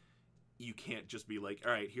 Avengers. You can't just be like,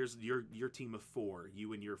 all right, here's your team of 4,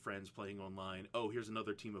 you and your friends playing online. Oh, here's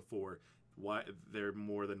another team of 4. Why there are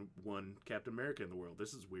more than one Captain America in the world?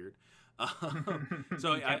 This is weird.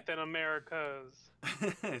 So Captain America's.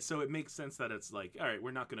 So it makes sense that it's like, all right,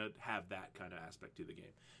 we're not going to have that kind of aspect to the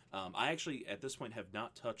game. I actually, at this point, have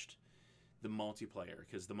not touched the multiplayer,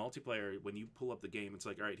 because the multiplayer, when you pull up the game, it's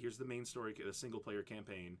like, all right, here's the main story, the single-player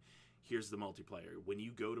campaign, here's the multiplayer. When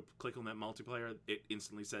you go to click on that multiplayer, it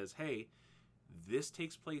instantly says, hey, this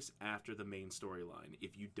takes place after the main storyline.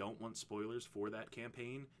 If you don't want spoilers for that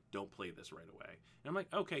campaign, don't play this right away. And I'm like,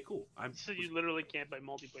 okay, cool. So you literally can't play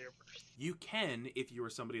multiplayer first. You can if you are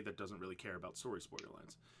somebody that doesn't really care about story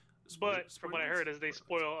spoilerlines. But from what I heard, is they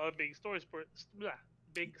spoil a big story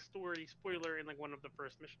spoiler in like one of the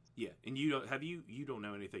first missions. Yeah, and you don't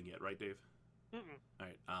know anything yet, right, Dave? Mm-mm. All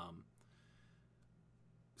right.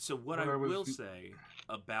 So what I will say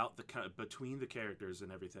about between the characters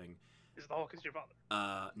and everything is the Hulk is your father.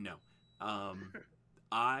 No.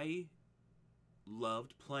 I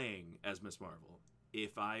loved playing as Miss Marvel.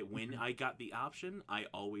 When I got the option, I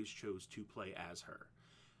always chose to play as her.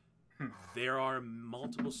 There are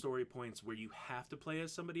multiple story points where you have to play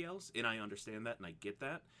as somebody else, and I understand that and I get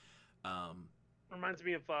that. Reminds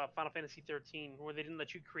me of Final Fantasy 13, where they didn't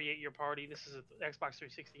let you create your party. This is an Xbox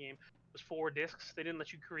 360 game. It was 4 discs. They didn't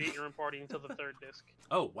let you create your own party until the 3rd disc.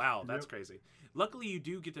 Oh wow, that's crazy. Luckily, you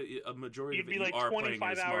do get a majority You'd of it. You'd be you like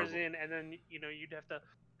 25 hours Marvel. in, and then you'd have to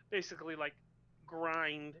basically like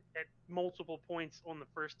grind at multiple points on the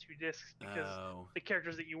first 2 discs because the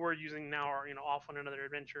characters that you were using now are off on another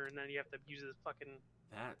adventure, and then you have to use this fucking.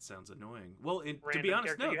 That sounds annoying. Well, to be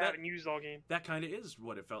honest, no, you haven't used all game. That kind of is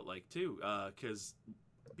what it felt like too,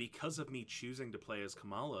 because of me choosing to play as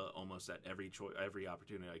Kamala almost at every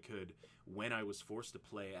opportunity I could, when I was forced to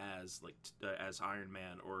play as as Iron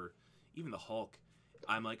Man or even the Hulk,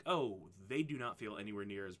 I'm like, oh, they do not feel anywhere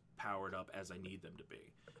near as powered up as I need them to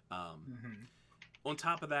be. On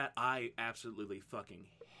top of that, I absolutely fucking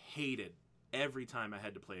hated every time I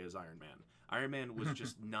had to play as Iron Man. Iron Man was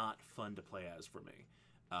just not fun to play as for me.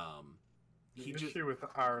 The issue with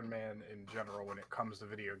Iron Man in general when it comes to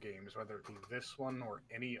video games, whether it be this one or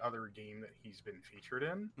any other game that he's been featured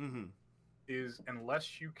in, is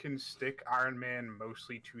unless you can stick Iron Man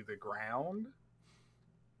mostly to the ground,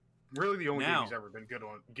 really the only game he's ever been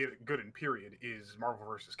good in period is Marvel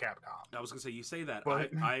vs. Capcom. I was going to say, you say that.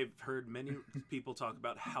 But, I've heard many people talk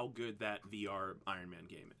about how good that VR Iron Man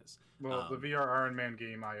game is. Well, the VR Iron Man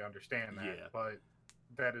game, I understand that, but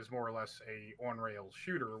that is more or less a on-rails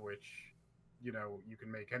shooter, which, you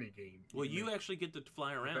can make any game. Well, you actually get to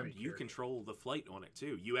fly around. You control the flight on it,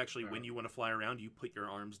 too. You actually, when you want to fly around, you put your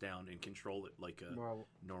arms down and control it like a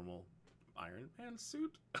normal Iron Man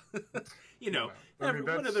suit.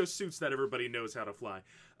 One of those suits that everybody knows how to fly.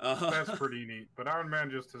 That's pretty neat. But Iron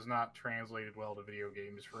Man just has not translated well to video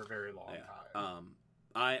games for a very long time.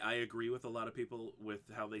 I agree with a lot of people with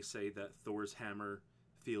how they say that Thor's hammer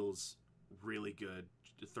feels really good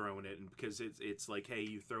throwing it, and because it's like, hey,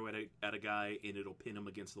 you throw it at a guy and it'll pin him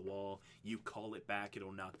against the wall. You call it back,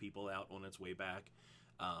 it'll knock people out on its way back.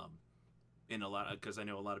 And because I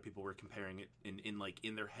know a lot of people were comparing it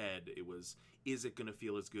in their head, it was, is it going to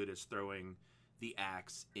feel as good as throwing the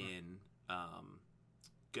axe in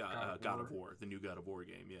God of War, the new God of War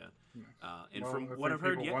game? And from what I've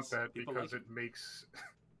heard, people want that because it makes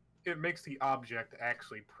the object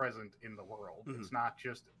actually present in the world. It's not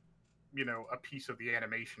just a piece of the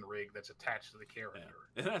animation rig that's attached to the character.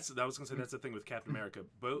 And I was going to say, that's the thing with Captain America.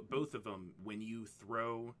 Both of them, when you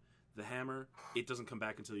throw the hammer, it doesn't come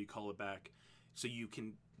back until you call it back, so you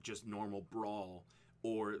can just normal brawl.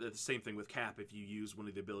 Or the same thing with Cap. If you use one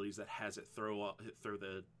of the abilities that has it throw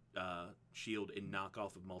the shield and knock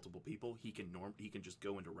off of multiple people, he can just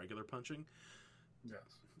go into regular punching. Yes.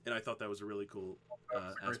 And I thought that was a really cool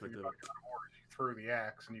aspect of it. You throw the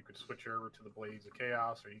axe and you could switch over to the Blades of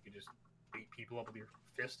Chaos, or you could just beat people up with your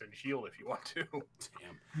fist and shield if you want to.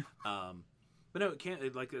 Damn. But no,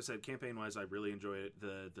 like I said, campaign-wise, I really enjoyed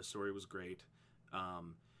it. The story was great.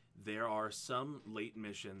 There are some late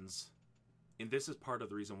missions, and this is part of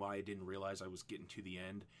the reason why I didn't realize I was getting to the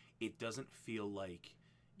end. It doesn't feel like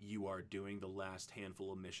you are doing the last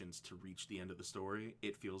handful of missions to reach the end of the story.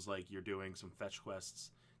 It feels like you're doing some fetch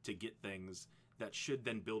quests to get things that should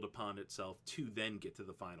then build upon itself to then get to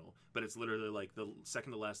the final. But it's literally like the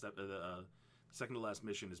second to last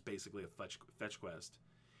mission is basically a fetch quest.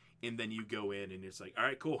 and then you go in and it's like, all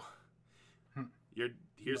right, cool.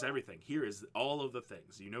 Here's everything. Here is all of the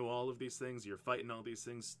things. You know all of these things. You're fighting all these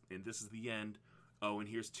things, and this is the end. Oh, and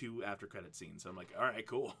here's 2 after credit scenes. I'm like, all right,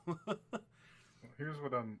 cool. Here's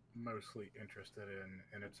what I'm mostly interested in,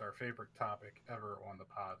 and it's our favorite topic ever on the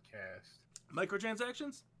podcast.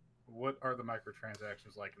 Microtransactions? What are the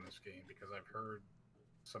microtransactions like in this game? Because I've heard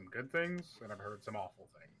some good things, and I've heard some awful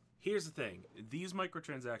things. Here's the thing. These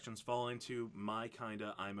microtransactions fall into my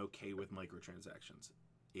kinda I'm okay with microtransactions.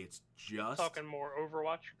 It's just... Talking more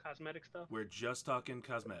Overwatch cosmetic stuff? We're just talking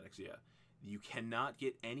cosmetics, yeah. You cannot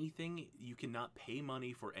get anything. You cannot pay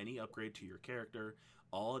money for any upgrade to your character.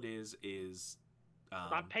 All it is...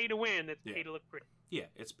 not pay to win, it's pay to look pretty. Yeah,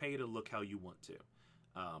 it's pay to look how you want to.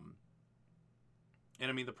 And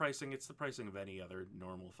I mean, the pricing, it's the pricing of any other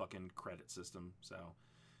normal fucking credit system. So,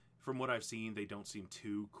 from what I've seen, they don't seem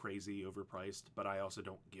too crazy overpriced, but I also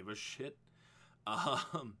don't give a shit.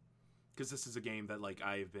 Because this is a game that, like,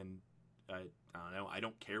 I don't know, I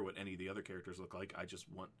don't care what any of the other characters look like. I just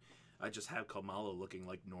have Kamala looking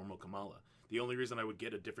like normal Kamala. The only reason I would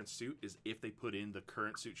get a different suit is if they put in the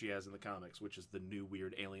current suit she has in the comics, which is the new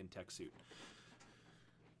weird alien tech suit.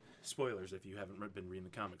 Spoilers if you haven't been reading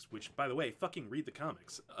the comics, which, by the way, fucking read the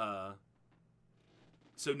comics.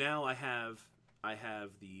 So now I have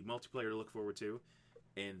the multiplayer to look forward to,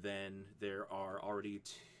 and then there are already,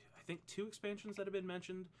 I think, 2 expansions that have been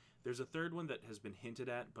mentioned. There's a third one that has been hinted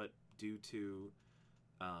at, but due to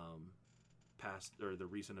the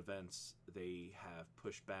recent events, they have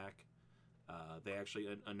pushed back. They actually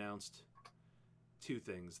announced 2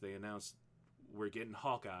 things. They announced we're getting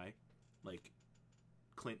Hawkeye, like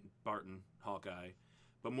Clint Barton Hawkeye,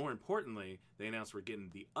 but more importantly, they announced we're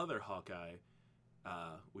getting the other Hawkeye,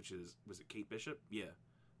 which was it Kate Bishop? Yeah.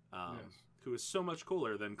 Yes. Who is so much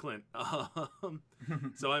cooler than Clint.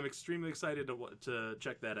 So I'm extremely excited to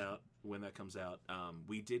check that out when that comes out.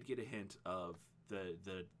 We did get a hint of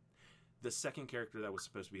the second character that was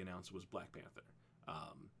supposed to be announced was Black Panther.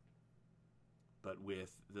 But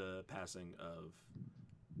with the passing of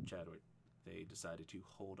Chadwick, they decided to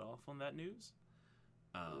hold off on that news.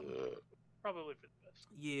 Probably for the best.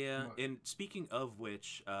 Yeah, and speaking of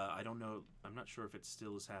which, I don't know, I'm not sure if it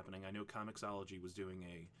still is happening. I know Comixology was doing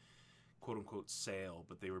a quote-unquote sale,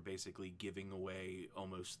 but they were basically giving away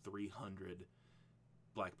almost 300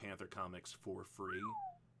 Black Panther comics for free.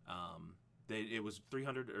 It was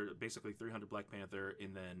 300, or basically 300 Black Panther,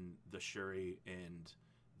 and then the Shuri and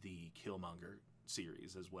the Killmonger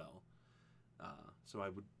series as well. So I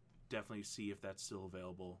would definitely see if that's still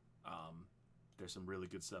available. There's some really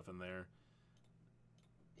good stuff in there.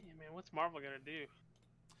 Yeah, man, what's Marvel gonna do?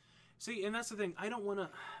 See, and that's the thing. I don't want to.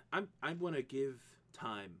 I want to give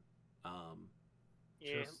time.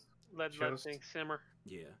 Yeah, let things simmer.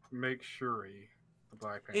 Yeah, make Shuri the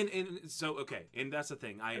Black Panther. And so okay, and that's the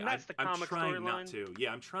thing. And that's the I'm comic trying not storyline. to.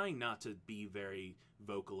 Yeah, I'm trying not to be very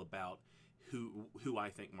vocal about who I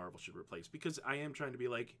think Marvel should replace, because I am trying to be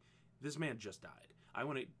like, this man just died.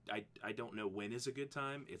 I don't know when is a good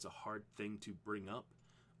time. It's a hard thing to bring up.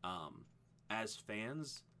 As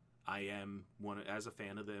fans, as a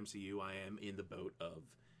fan of the MCU, I am in the boat of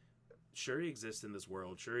Shuri exists in this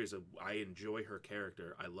world. Shuri I enjoy her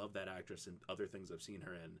character. I love that actress and other things I've seen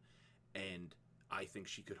her in, and I think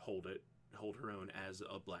she could hold her own as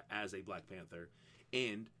a Black Panther.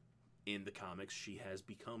 And in the comics, she has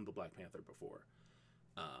become the Black Panther before.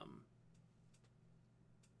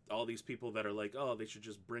 All these people that are like, oh, they should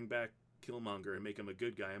just bring back Killmonger and make him a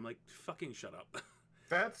good guy. I'm like, fucking shut up.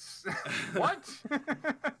 That's what?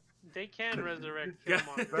 They can resurrect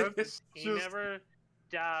Killmonger. He never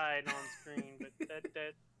died on screen, but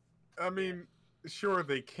that. I mean, sure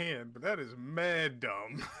they can, but that is mad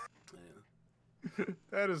dumb. Yeah.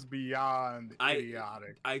 That is beyond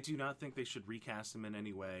idiotic. I do not think they should recast him in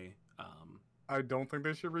any way. I don't think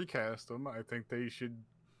they should recast him. I think they should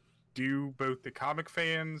do both the comic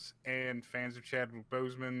fans and fans of Chadwick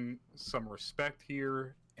Boseman some respect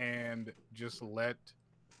here and just let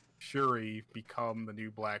Shuri become the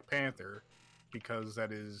new Black Panther, because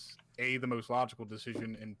that is A, the most logical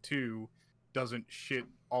decision, and 2, doesn't shit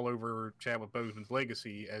all over Chadwick Boseman's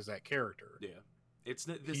legacy as that character. Yeah.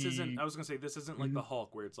 I was gonna say, this isn't like the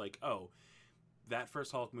Hulk, where it's like, oh, that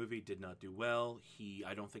first Hulk movie did not do well.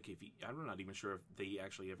 I'm not even sure if they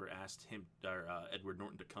actually ever asked him or Edward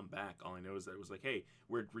Norton to come back. All I know is that it was like, hey,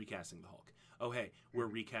 we're recasting the Hulk. Oh, hey, we're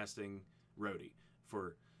recasting Rhodey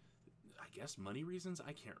for, I guess, money reasons.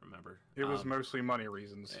 I can't remember. It was mostly money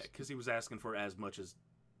reasons, because he was asking for as much as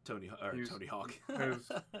Tony Hawk.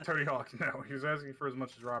 Tony Hawk, no, he was asking for as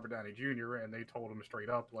much as Robert Downey Jr., and they told him straight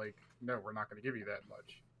up, like, no, we're not going to give you that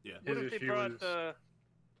much. Yeah. What if they brought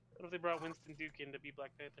What if they brought Winston Duke in to be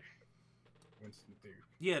Black Panther? Winston Duke.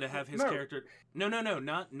 Yeah, to have his character. No,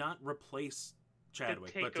 not replace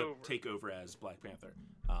Chadwick, but to take over as Black Panther.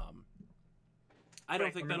 I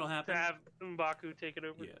don't think that'll happen. To have M'Baku take it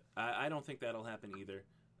over. Yeah, I don't think that'll happen either.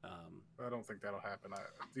 I don't think that'll happen.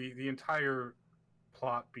 The entire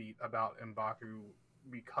plot beat about M'Baku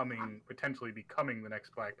potentially becoming the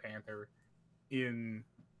next Black Panther in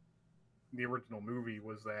the original movie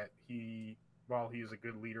was that while he is a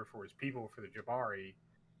good leader for his people, for the Jabari,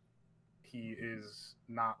 he is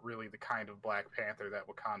not really the kind of Black Panther that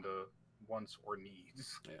Wakanda wants or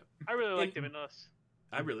needs. Yeah, I really liked him in Us.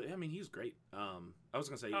 I mean, he's great. I was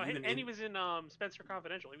gonna say, he was in Spencer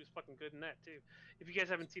Confidential. He was fucking good in that too. If you guys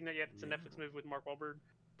haven't seen that yet, it's a Netflix movie with Mark Wahlberg.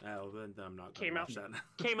 Oh, then I'm not gonna watch that.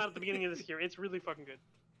 Came out at the beginning of this year. It's really fucking good.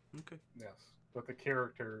 Okay. Yes, but the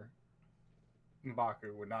character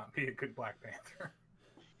M'Baku would not be a good Black Panther.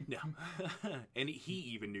 No, and he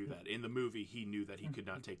even knew that in the movie. He knew that he could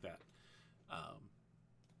not take that.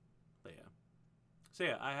 But yeah. So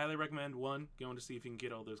yeah, I highly recommend, 1, going to see if you can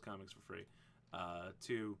get all those comics for free.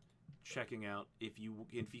 2, checking out, if you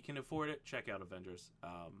can afford it, check out Avengers.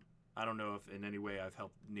 I don't know if in any way I've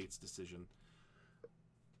helped Nate's decision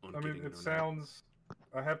on getting it sounds.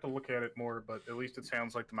 I have to look at it more, but at least it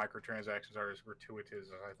sounds like the microtransactions are as gratuitous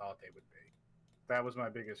as I thought they would be. That was my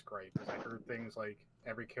biggest gripe, because I heard things like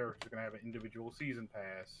every character is going to have an individual season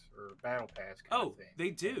pass or battle pass kind of thing. They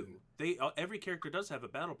do. Every character does have a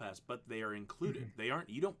battle pass, but they are included. They aren't.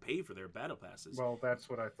 You don't pay for their battle passes. Well, that's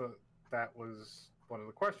what I thought. That was one of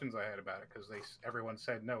the questions I had about it, because everyone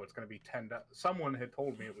said no, it's going to be $10. Someone had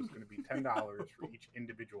told me it was going to be $10 for each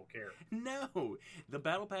individual character. No, the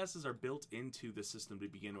battle passes are built into the system to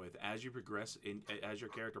begin with. As you progress, as your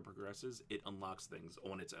character progresses, it unlocks things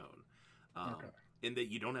on its own. Okay. In that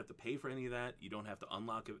you don't have to pay for any of that. You don't have to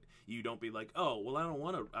unlock it. You don't be like, oh, well, I don't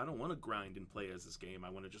want to grind and play as this game. I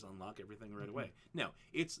want to just unlock everything right away. No,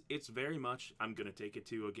 it's very much. I'm gonna take it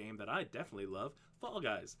to a game that I definitely love, Fall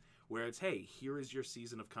Guys, where it's, hey, here is your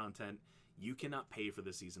season of content. You cannot pay for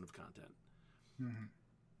the season of content. Mm-hmm.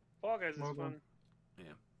 Fall Guys is fun.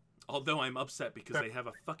 Yeah. Although I'm upset because they have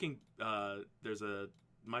a fucking there's a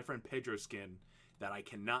My Friend Pedro skin that I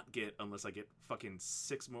cannot get unless I get fucking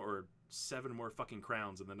 6 more or 7 more fucking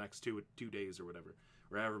crowns in the next 2 days or whatever,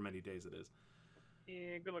 or however many days it is.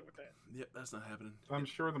 Yeah, good luck with that. Yep, that's not happening. I'm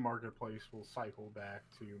sure the marketplace will cycle back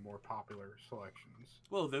to more popular selections.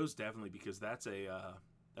 Well, those definitely, because that's a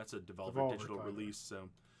Devolver digital title. release. So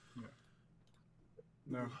yeah.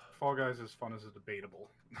 No, Fall Guys is fun as a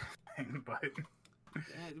debatable thing, but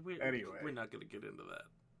anyway, we're not going to get into that.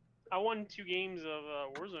 I won 2 games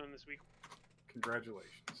of Warzone this week.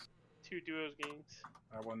 Congratulations. 2 duos games.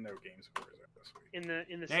 I won no games of Warzone this week. In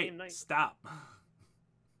the hey, same night. Stop.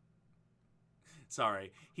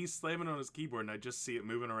 Sorry, he's slamming on his keyboard, and I just see it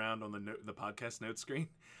moving around on the podcast note screen.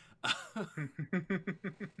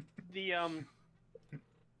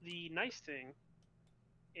 The nice thing,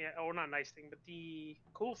 or not nice thing, but the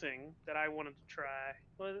cool thing that I wanted to try,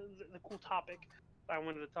 well, the cool topic I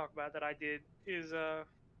wanted to talk about that I did is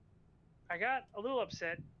I got a little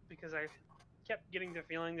upset because I kept getting the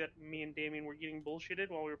feeling that me and Damien were getting bullshitted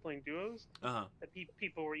while we were playing duos. Uh-huh. That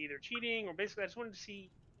people were either cheating or basically I just wanted to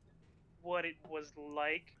see what it was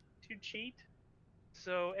like to cheat.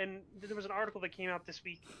 So, and there was an article that came out this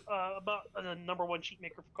week about the #1 cheat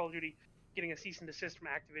maker for Call of Duty getting a cease and desist from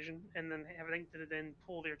Activision, and then having to then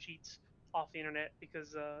pull their cheats off the internet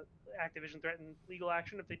because Activision threatened legal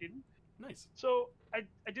action if they didn't. Nice. So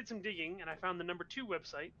I did some digging, and I found the #2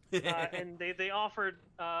 website, and they offered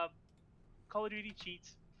Call of Duty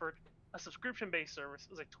cheats for a subscription-based service. It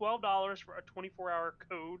was like $12 for a 24-hour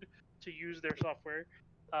code to use their software,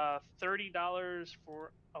 $30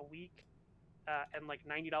 for a week, and like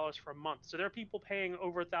 $90 for a month. So there are people paying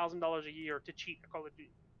over $1,000 a year to cheat at Call of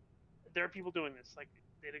Duty. There are people doing this, like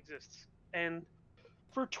it exists. And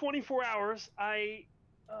for 24 hours, I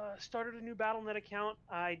started a new Battle.net account.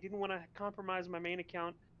 I didn't want to compromise my main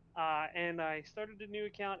account, and I started a new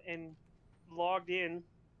account and logged in.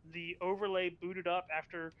 The overlay booted up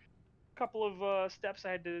after a couple of steps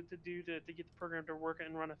I had to do to get the program to work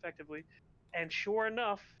and run effectively. And sure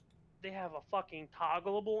enough, they have a fucking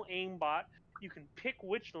toggleable aimbot. You can pick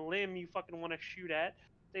which limb you fucking want to shoot at.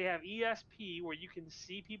 They have ESP where you can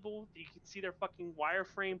see people, you can see their fucking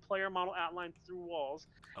wireframe player model outlined through walls.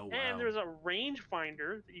 Oh, wow. And there's a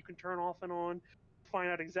rangefinder that you can turn off and on to find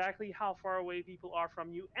out exactly how far away people are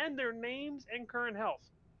from you and their names and current health.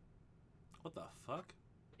 What the fuck?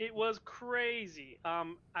 It was crazy.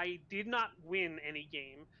 I did not win any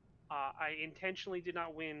game. I intentionally did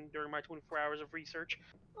not win during my 24 hours of research.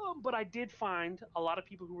 But I did find a lot of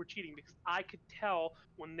people who were cheating because I could tell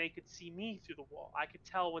when they could see me through the wall. I could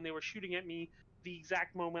tell when they were shooting at me the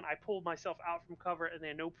exact moment I pulled myself out from cover and they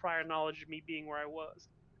had no prior knowledge of me being where I was.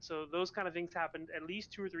 So those kind of things happened at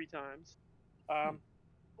least 2 or 3 times.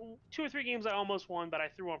 2 or 3 games I almost won, but I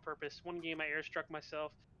threw on purpose. One game I airstruck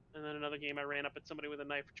myself, and then another game I ran up at somebody with a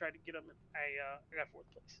knife and tried to get them. And I got 4th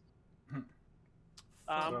place.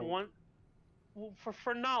 One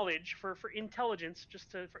for knowledge, for intelligence,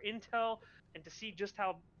 for intel, and to see just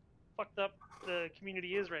how fucked up the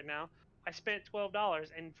community is right now. I spent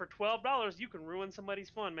 $12, and for $12 you can ruin somebody's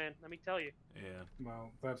fun, man. Let me tell you. Yeah.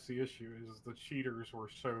 Well, that's the issue. Is the cheaters were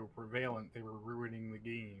so prevalent they were ruining the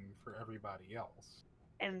game for everybody else.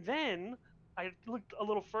 And then I looked a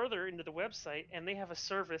little further into the website, and they have a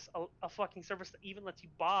service, a fucking service that even lets you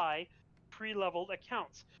buy pre-leveled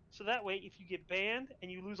accounts. So that way, if you get banned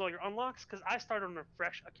and you lose all your unlocks, because I started on a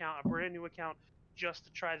fresh account, a brand new account, just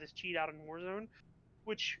to try this cheat out in Warzone,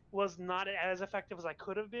 which was not as effective as I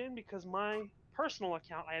could have been because my personal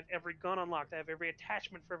account, I have every gun unlocked. I have every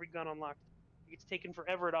attachment for every gun unlocked. It's taken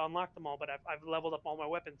forever to unlock them all, but I've leveled up all my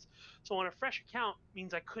weapons. So on a fresh account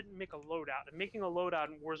means I couldn't make a loadout. And making a loadout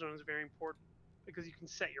in Warzone is very important because you can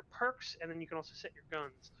set your perks and then you can also set your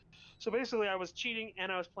guns. So basically I was cheating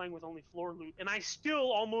and I was playing with only floor loot. And I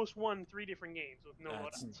still almost won 3 different games with no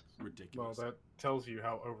That's loadouts. ridiculous. Well, that tells you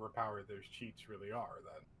how overpowered those cheats really are,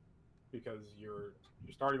 then. Because you're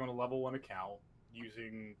starting on a level 1 account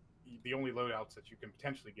using the only loadouts that you can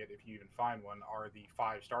potentially get, if you even find one, are the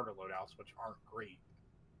 5 starter loadouts, which aren't great.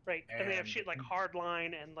 Right, and they have shit like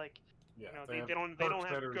Hardline and like yeah, you know, they don't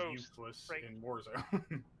have that Ghost. Useless Right. in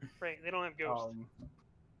Warzone. Right, they don't have Ghost.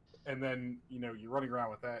 And then you're running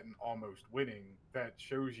around with that and almost winning. That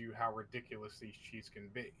shows you how ridiculous these cheats can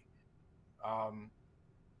be.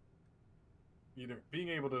 Being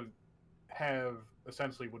able to have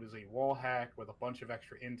essentially what is a wall hack with a bunch of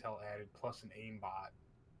extra intel added plus an aimbot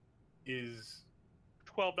is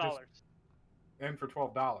 $12. And for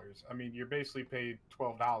 $12, I mean, you're basically paid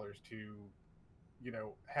 $12 to,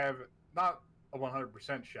 have not a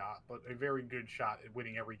 100% shot, but a very good shot at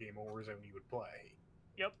winning every game of Warzone you would play.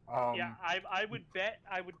 Yep. Yeah, I would bet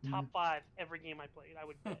I would top 5 every game I played. I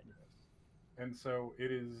would bet. And so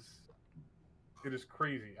it is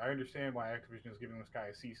crazy. I understand why Activision is giving this guy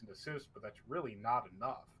a cease and desist, but that's really not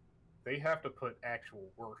enough. They have to put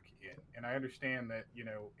actual work in. And I understand that,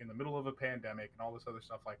 in the middle of a pandemic and all this other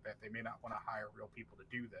stuff like that, they may not want to hire real people to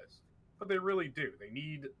do this. But they really do. They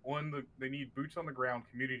need boots on the ground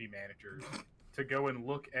community managers to go and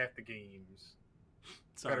look at the games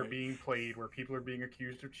that are being played where people are being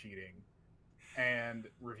accused of cheating and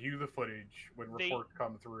review the footage when reports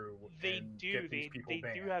come through. They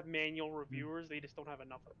do have manual reviewers. They just don't have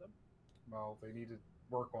enough of them. Well, they need to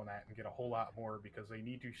work on that and get a whole lot more because they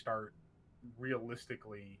need to start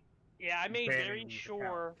realistically. Yeah, I made very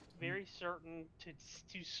certain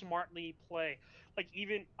to smartly play. Like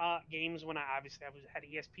even games when I had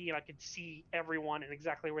ESP and I could see everyone and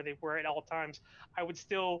exactly where they were at all times, I would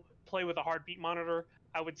still play with a heartbeat monitor.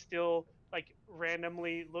 I would still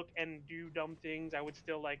randomly look and do dumb things. I would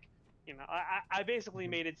still I basically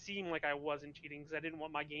made it seem like I wasn't cheating because I didn't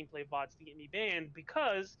want my gameplay bots to get me banned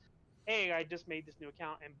because A, I just made this new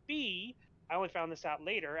account, and B, I only found this out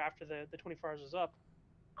later after the 24 hours was up.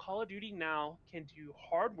 Call of Duty now can do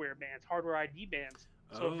hardware bans, hardware ID bans.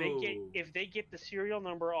 So if they get the serial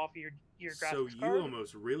number off your graphics card. So you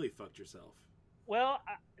almost really fucked yourself. Well,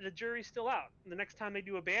 the jury's still out. The next time they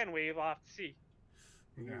do a ban wave, I'll have to see.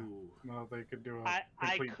 Yeah. Well, they could do a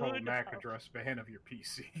complete whole MAC address ban of your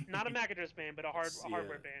PC. Not a MAC address ban, but a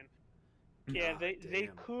hardware ban. Yeah, they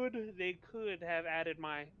could have added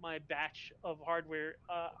my batch of hardware,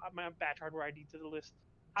 my batch hardware ID to the list.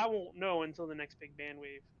 I won't know until the next big ban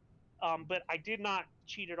wave. But I did not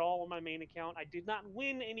cheat at all on my main account. I did not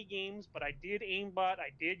win any games, but I did aimbot.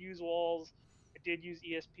 I did use walls. I did use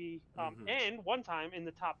ESP. And one time in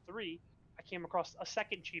the top 3, I came across a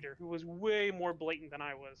second cheater who was way more blatant than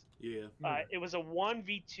I was. Yeah. It was a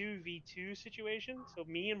 1v2v2 situation. So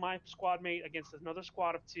me and my squad mate against another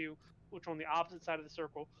squad of 2, which were on the opposite side of the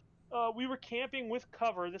circle. We were camping with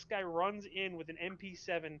cover. This guy runs in with an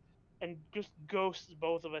MP7 and just ghosts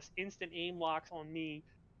both of us. Instant aim locks on me.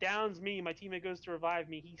 Downs me. My teammate goes to revive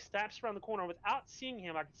me. He snaps around the corner without seeing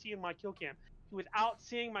him. I could see in my kill cam. Without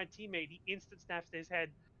seeing my teammate, he instant snaps to his head,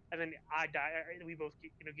 and then I die. We both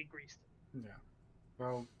get greased. Yeah.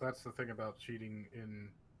 Well, that's the thing about cheating in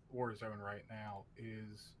Warzone right now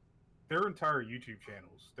is there are entire YouTube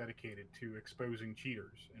channels dedicated to exposing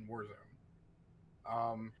cheaters in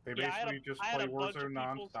Warzone. They basically just play Warzone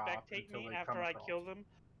nonstop until they after come I across. kill them.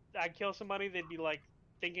 I'd kill somebody, they'd be like,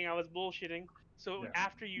 thinking I was bullshitting. So Yeah.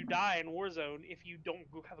 after you die in Warzone, if you don't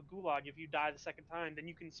have a gulag, if you die the second time, then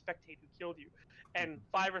you can spectate who killed you. And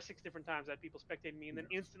 5 or 6 different times I had people spectating me, and then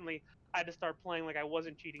instantly I had to start playing like I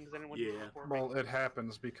wasn't cheating because I didn't want to report me. Well, it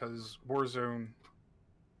happens because Warzone,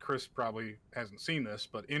 Chris probably hasn't seen this,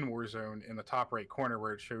 but in Warzone, in the top right corner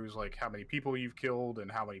where it shows like how many people you've killed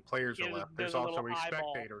and how many players are left, there's a also little a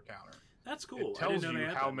eyeball. spectator counter. That's cool. It tells you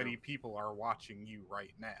how many people are watching you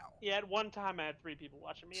right now. Yeah, at one time I had 3 people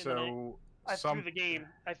watching me, and So then I threw the game.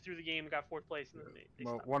 I threw the game and got 4th place. And then they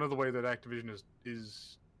well, stopped. one of the way that Activision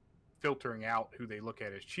is filtering out who they look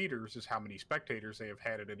at as cheaters is how many spectators they have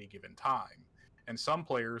had at any given time. And some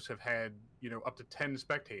players have had, up to 10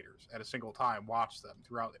 spectators at a single time watch them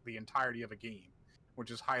throughout the entirety of a game, which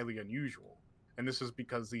is highly unusual. And this is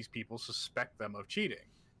because these people suspect them of cheating.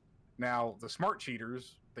 Now, the smart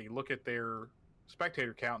cheaters, they look at their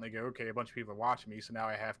spectator count and they go, okay, a bunch of people are watching me, so now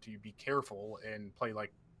I have to be careful and play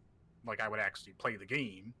like I would actually play the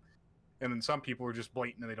game. And then some people are just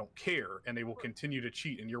blatant and they don't care, and they will continue to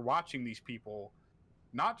cheat. And you're watching these people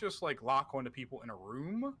not just like lock onto people in a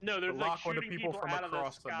room, no, they're like lock onto shooting people from out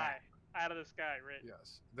across of the the sky. map. Out of the sky, right?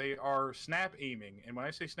 Yes. They are snap aiming. And when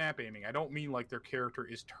I say snap aiming, I don't mean like their character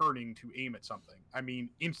is turning to aim at something. I mean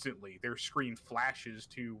instantly their screen flashes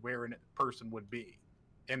to where a person would be,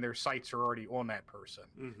 and their sights are already on that person.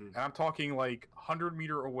 Mm-hmm. And I'm talking like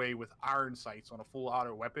 100-meter away with iron sights on a full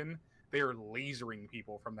auto weapon. They are lasering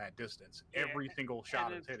people from that distance. Yeah, Every single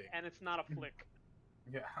shot is hitting. And it's not a flick.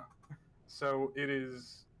 Yeah. So it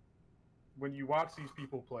is, when you watch these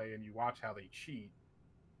people play and you watch how they cheat,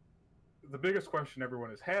 the biggest question everyone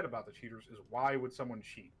has had about the cheaters is why would someone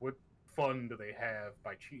cheat? What fun do they have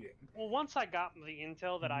by cheating? Well, once I got the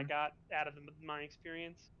intel that I got out of my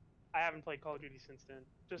experience, I haven't played Call of Duty since then,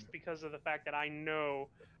 just because of the fact that I know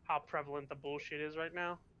how prevalent the bullshit is right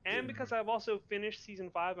now. And because I've also finished Season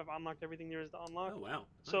 5, I've unlocked everything there is to unlock. Oh, wow.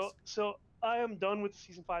 Nice. So I am done with the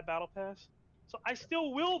Season 5 Battle Pass. So I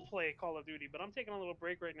still will play Call of Duty, but I'm taking a little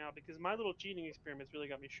break right now because my little cheating experiments really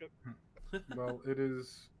got me shook. Well, it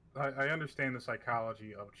is... I understand the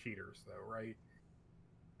psychology of cheaters, though, right?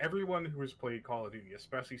 Everyone who has played Call of Duty,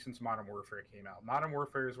 especially since Modern Warfare came out, Modern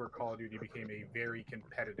Warfare is where Call of Duty became a very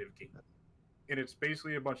competitive game. And it's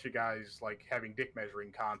basically a bunch of guys like having dick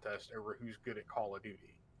measuring contests over who's good at Call of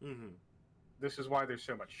Duty. Mm-hmm. This is why there's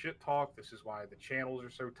so much shit talk. This is why the channels are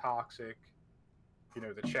so toxic.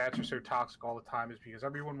 The chats are so toxic all the time, is because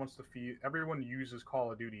everyone wants to feel. Everyone uses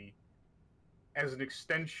Call of Duty as an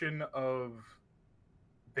extension of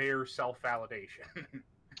their self-validation.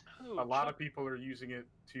 A lot of people are using it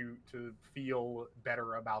to feel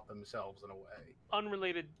better about themselves in a way.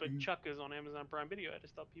 Unrelated, but Chuck is on Amazon Prime Video. I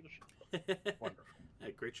just thought people should. Wonderful.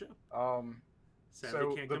 Hey, great show.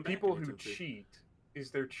 So the people who cheat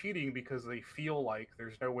they're cheating because they feel like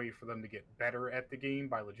there's no way for them to get better at the game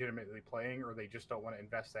by legitimately playing, or they just don't want to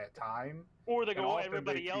invest that time. Or they go,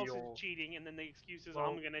 everybody else is cheating, and then the excuse is,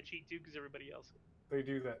 I'm going to cheat too because everybody else is. They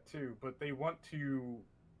do that too, but they want to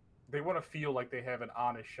feel like they have an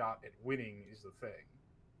honest shot at winning is the thing.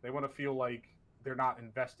 They want to feel like they're not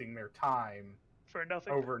investing their time for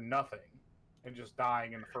nothing over nothing and just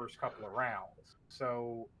dying in the first couple of rounds.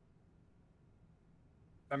 So,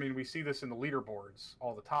 I mean, we see this in the leaderboards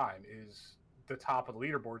all the time, is the top of the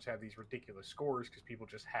leaderboards have these ridiculous scores because people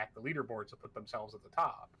just hack the leaderboards to put themselves at the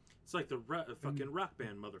top. It's like the fucking rock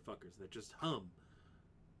band motherfuckers that just hum.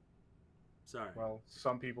 Sorry. Well,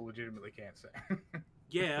 some people legitimately can't sing.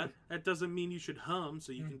 Yeah, that doesn't mean you should hum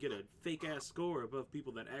so you can get a fake-ass score above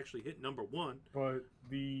people that actually hit number 1. But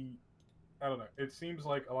I don't know, it seems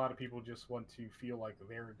like a lot of people just want to feel like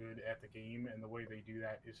they're good at the game, and the way they do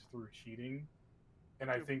that is through cheating.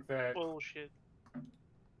 And I think that... Bullshit.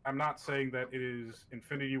 I'm not saying that it is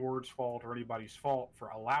Infinity Ward's fault or anybody's fault for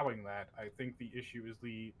allowing that. I think the issue is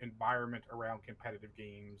the environment around competitive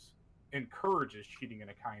games encourages cheating in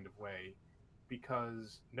a kind of way,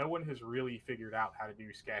 because no one has really figured out how to do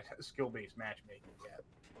skill-based matchmaking yet.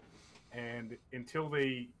 And until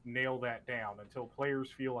they nail that down, until players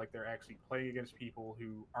feel like they're actually playing against people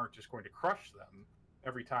who aren't just going to crush them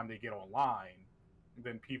every time they get online,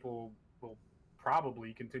 then people will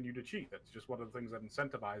probably continue to cheat. That's just one of the things that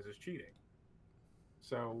incentivizes cheating.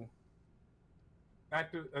 So I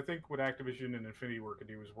think what Activision and Infinity Ward could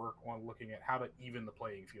do is work on looking at how to even the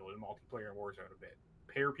playing field in multiplayer and Warzone a bit.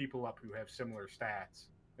 Pair people up who have similar stats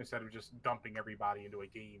instead of just dumping everybody into a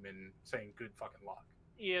game and saying good fucking luck.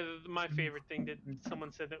 Yeah, my favorite thing that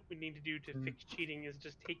someone said that we need to do to fix cheating is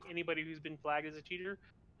just take anybody who's been flagged as a cheater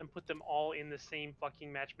and put them all in the same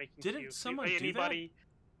fucking matchmaking queue. Didn't someone do that?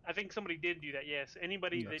 I think somebody did do that, yes.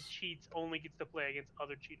 Anybody that cheats only gets to play against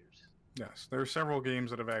other cheaters. Yes, there are several games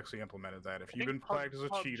that have actually implemented that. If you've been flagged as a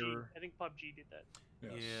cheater, I think PUBG did that.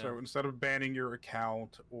 yes. Yeah. So instead of banning your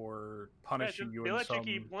account or punishing you They in let some, you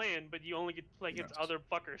keep playing, but you only get to play against Yes. other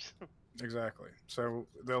fuckers. exactly. So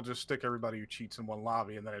they'll just stick everybody who cheats in one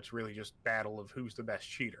lobby, and then it's really just battle of who's the best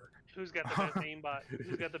cheater. Who's got the best aimbot?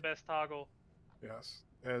 Who's got the best toggle? Yes,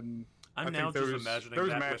 and I'm I now think just imagining those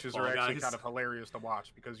that matches with Fall are actually Guys. kind of hilarious to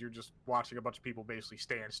watch because you're just watching a bunch of people basically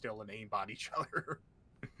stand still and aimbot each other.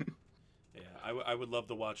 Yeah, I would love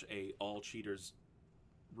to watch a all cheaters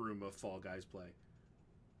room of Fall Guys play.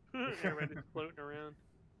 Everybody's floating around.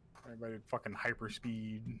 Everybody fucking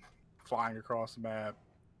hyperspeed, flying across the map.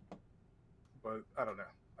 But I don't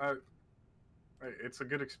know. It's a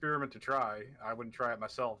good experiment to try. I wouldn't try it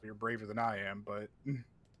myself. You're braver than I am, but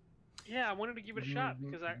Yeah, I wanted to give it a shot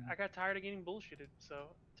because I got tired of getting bullshitted. So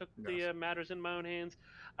I took the matters in my own hands.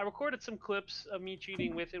 I recorded some clips of me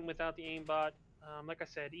cheating with and without the aimbot. Like I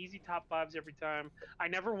said, easy top fives every time. I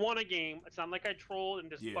never won a game. It's not like I trolled and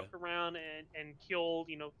just fucked around and killed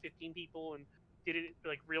 15 people and did it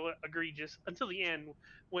like real egregious until the end.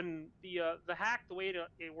 When the hack, the way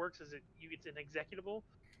it works is it's an executable.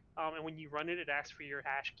 And when you run it, it asks for your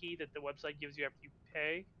hash key that the website gives you after you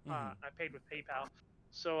pay. I paid with PayPal.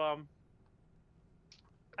 So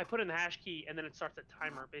I put in the hash key, and then it starts a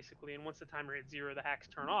timer, basically. And once the timer hits 0, the hacks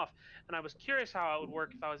turn off. And I was curious how it would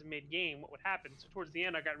work if I was mid-game, what would happen. So towards the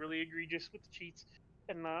end, I got really egregious with the cheats.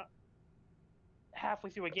 And halfway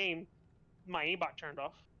through a game, my aimbot turned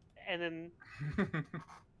off. And then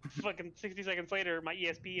fucking 60 seconds later, my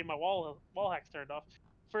ESP and my wall hacks turned off.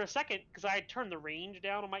 For a second, because I had turned the range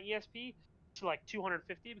down on my ESP to like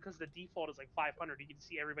 250 because the default is like 500. You can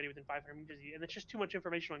see everybody within 500 meters of you, and it's just too much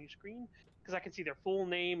information on your screen because I can see their full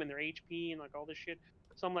name and their HP and like all this shit.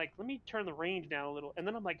 So I'm like, let me turn the range down a little, and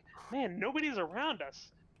then I'm like, man, nobody's around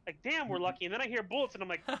us. Like, damn, we're lucky. And then I hear bullets, and I'm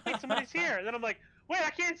like, wait, somebody's here. And then I'm like, wait, I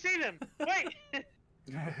can't see them. Wait.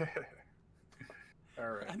 All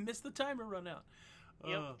right. I missed the timer run out.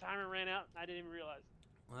 Yep, the timer ran out. I didn't even realize.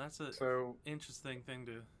 Well, that's a interesting thing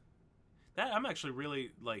to. That I'm actually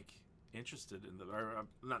really like interested in or I'm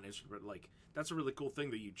not interested, but like that's a really cool thing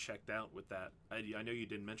that you checked out with that. I know you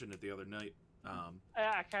didn't mention it the other night.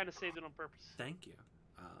 I kind of saved it on purpose. Thank you.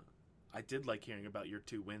 I did like hearing about your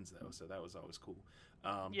 2 wins though, so that was always cool.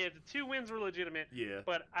 Yeah, the 2 wins were legitimate. Yeah,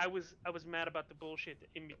 but I was mad about the bullshit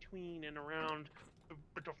in between and around,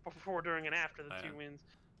 before, during, and after the 2 wins.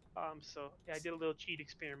 So yeah, I did a little cheat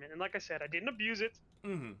experiment, and like I said, I didn't abuse it.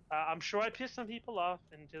 Mm-hmm. I'm sure I pissed some people off,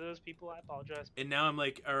 and to those people, I apologize. And now I'm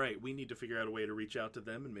like, all right, we need to figure out a way to reach out to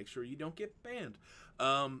them and make sure you don't get banned.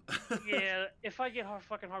 Yeah, if I get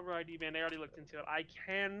fucking hardware ID banned, I already looked into it. I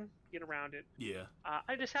can get around it. Yeah.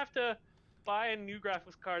 I just have to buy a new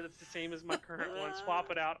graphics card that's the same as my current one, swap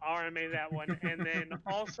it out, RMA that one, and then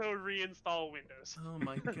also reinstall Windows. Oh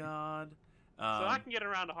my god. So I can get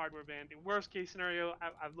around a hardware ban. In worst case scenario,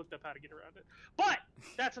 I've looked up how to get around it. But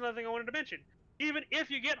that's another thing I wanted to mention. Even if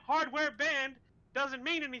you get hardware banned, doesn't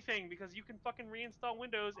mean anything because you can fucking reinstall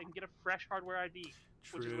Windows and get a fresh hardware ID,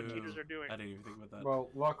 which is what cheaters are doing. I didn't even think about that. Well,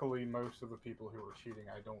 luckily, most of the people who are cheating,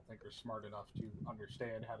 I don't think, are smart enough to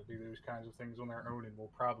understand how to do those kinds of things on their own, and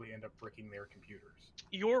will probably end up bricking their computers.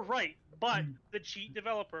 You're right, but the cheat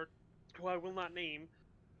developer, who I will not name,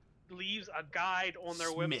 leaves a guide on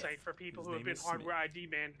their website for people who have been hardware ID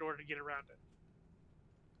banned in order to get around it.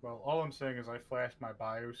 Well, all I'm saying is I flashed my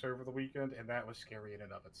BIOS over the weekend, and that was scary in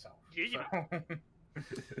and of itself. Yeah. So.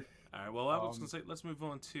 All right. Well, I was gonna say let's move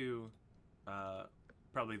on to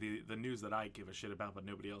probably the news that I give a shit about, but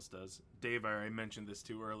nobody else does. Dave, I mentioned this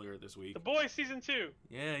too earlier this week. The Boys season 2.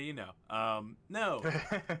 Yeah, you know. No.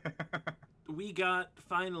 We got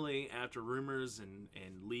finally, after rumors and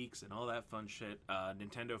leaks and all that fun shit,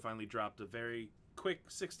 Nintendo finally dropped a very quick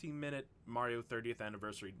 16-minute Mario 30th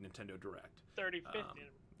anniversary Nintendo Direct. 35th.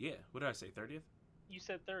 Yeah, what did I say? 30th? You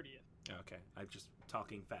said 30th. Okay, I'm just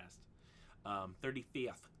talking fast.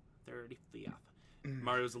 35th.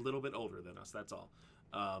 Mario's a little bit older than us. That's all.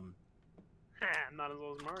 Not as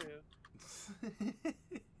old as Mario.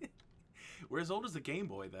 We're as old as the Game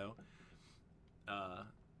Boy, though.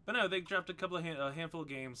 But no, they dropped a handful of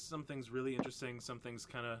games. Some things really interesting. Some things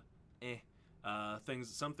kind of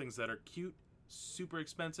Some things that are cute, super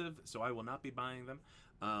expensive. So I will not be buying them.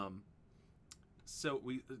 So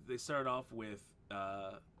they started off with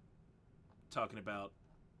talking about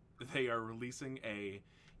they are releasing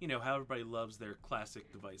how everybody loves their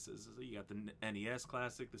classic devices. You got the NES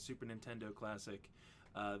Classic, the Super Nintendo Classic.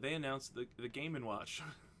 They announced the Game & Watch.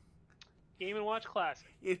 Game & Watch Classic.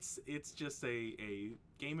 It's just a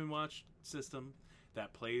Game & Watch system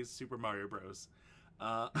that plays Super Mario Bros.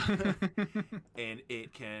 And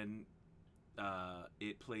it can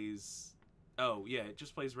it plays. Oh yeah, it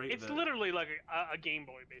just plays right. It's literally like a Game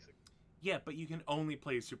Boy, basically. Yeah, but you can only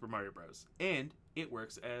play Super Mario Bros. And it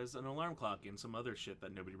works as an alarm clock and some other shit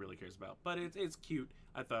that nobody really cares about. But it's cute.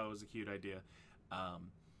 I thought it was a cute idea.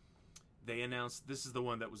 They announced this is the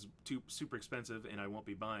one that was super expensive and I won't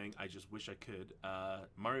be buying. I just wish I could.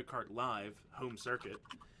 Mario Kart Live Home Circuit.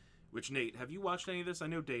 Which, Nate, have you watched any of this? I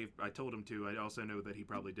know Dave, I told him to. I also know that he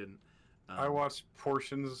probably didn't. I watched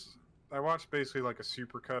portions. I watched basically like a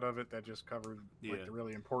supercut of it that just covered like the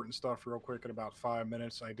really important stuff real quick in about 5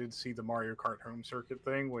 minutes. I did see the Mario Kart Home Circuit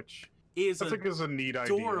thing, which I think is a neat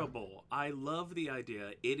idea. Adorable. I love the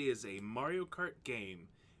idea. It is a Mario Kart game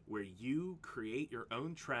where you create your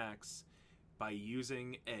own tracks by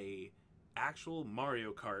using a actual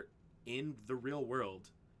Mario Kart in the real world.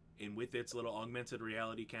 And with its little augmented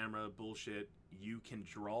reality camera bullshit, you can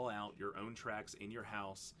draw out your own tracks in your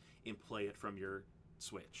house and play it from your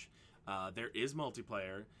Switch. There is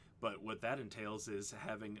multiplayer, but what that entails is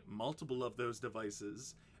having multiple of those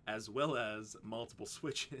devices as well as multiple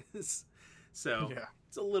Switches. So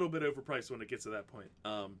it's a little bit overpriced when it gets to that point.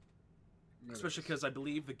 Especially because I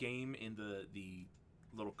believe the game in the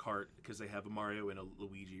little cart, because they have a Mario and a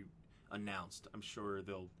Luigi announced. I'm sure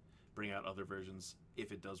they'll bring out other versions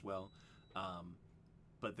if it does well.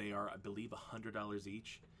 But they are, I believe, $100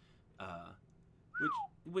 each.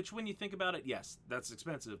 Which, when you think about it, yes, that's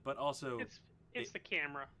expensive, but also it's the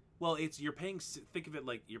camera. Well, you're paying. Think of it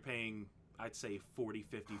like you're paying, I'd say, $40,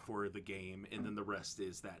 $50 for the game, and then the rest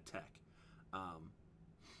is that tech,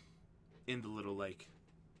 in the little like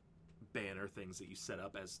banner things that you set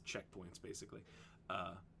up as checkpoints, basically.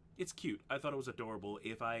 It's cute. I thought it was adorable.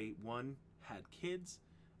 If I had kids,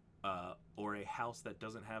 or a house that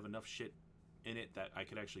doesn't have enough shit in it that I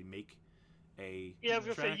could actually make. I was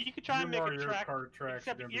gonna say you could try and make a track,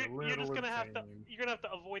 except you're just gonna have to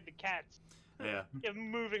avoid the cats. Yeah,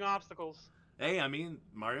 moving obstacles. Hey, I mean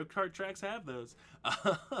Mario Kart tracks have those.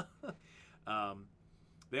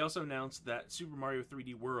 They also announced that Super Mario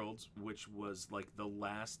 3D Worlds, which was like the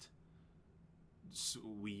last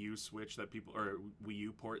Wii U Switch that people or Wii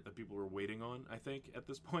U port that people were waiting on, I think at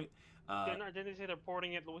this point. Didn't they say they're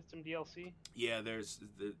porting it with some DLC? Yeah,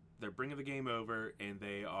 they're bringing the game over, and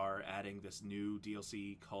they are adding this new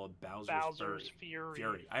DLC called Bowser's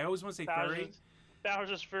Fury. I always want to say Furry.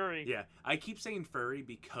 Bowser's Fury. Yeah, I keep saying Furry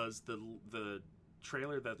because the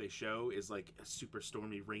trailer that they show is like a super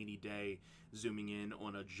stormy, rainy day, zooming in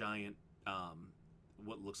on a giant,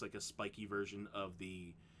 what looks like a spiky version of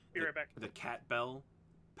the cat bell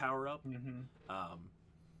power up. Mm-hmm.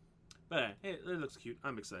 But it looks cute.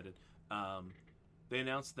 I'm excited. They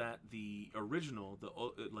announced that the original, the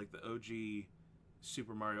OG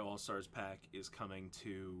Super Mario All-Stars pack is coming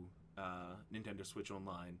to Nintendo Switch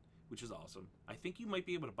Online, which is awesome. I think you might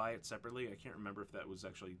be able to buy it separately. I can't remember if that was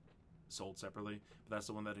actually sold separately, but that's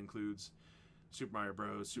the one that includes Super Mario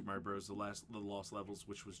Bros., Super Mario Bros. The Lost Levels,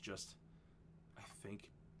 which was just, I think,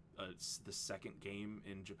 the second game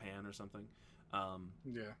in Japan or something.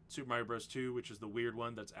 Super Mario Bros. 2, which is the weird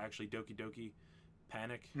one that's actually Doki Doki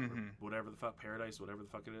Panic, or whatever the fuck, Paradise, whatever the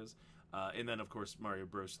fuck it is. And then, of course, Mario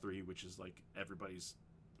Bros. 3, which is like everybody's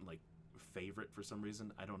like favorite for some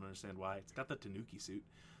reason. I don't understand why. It's got the Tanuki suit.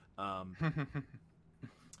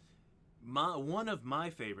 One of my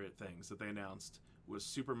favorite things that they announced was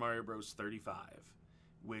Super Mario Bros. 35,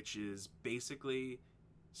 which is basically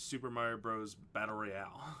Super Mario Bros. Battle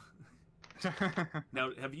Royale.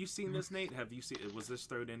 Now, have you seen this, Nate? Was this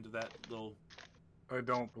thrown into that little... I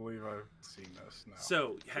don't believe I've seen this, no.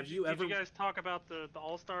 So, did you guys talk about the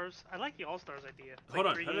All-Stars? I like the All-Stars idea. Hold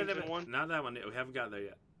on. Not that one. We haven't got there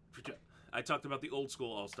yet. I talked about the old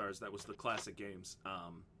school All-Stars. That was the classic games.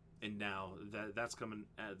 And now that's coming.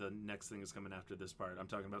 The next thing is coming after this part. I'm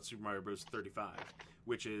talking about Super Mario Bros. 35,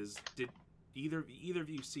 which is... Did either of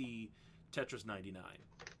you see Tetris 99?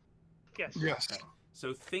 Yes. Okay.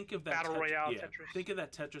 So think of that Battle Royale Tetris. Think of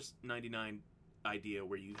that Tetris 99 idea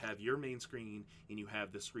where you have your main screen and you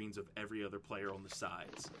have the screens of every other player on the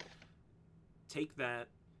sides. Take that,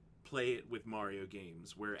 play it with Mario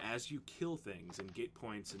games, where as you kill things and get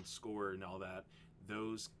points and score and all that,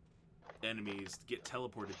 those enemies get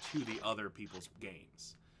teleported to the other people's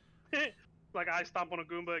games. Like I stomp on a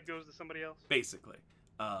Goomba, it goes to somebody else. Basically.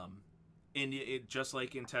 And it just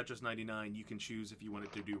like in Tetris 99, you can choose if you want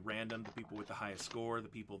it to do random, the people with the highest score, the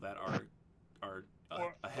people that are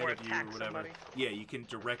ahead of you or whatever. Somebody. Yeah, you can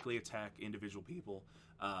directly attack individual people.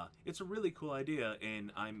 It's a really cool idea,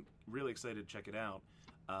 and I'm really excited to check it out.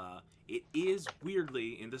 It is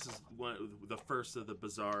weirdly, and this is the first of the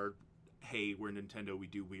bizarre, hey, we're Nintendo, we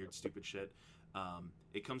do weird, stupid shit.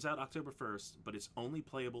 It comes out October 1st, but it's only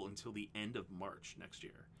playable until the end of March next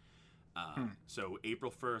year. So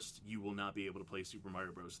April 1st, you will not be able to play Super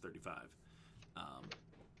Mario Bros. 35.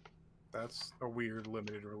 That's a weird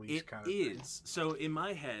limited release kind of thing. It thing. is. So in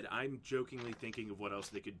my head, I'm jokingly thinking of what else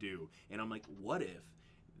they could do. And I'm like, what if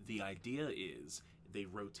the idea is they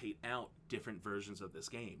rotate out different versions of this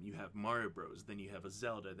game? You have Mario Bros, then you have a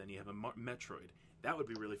Zelda, then you have a Metroid. That would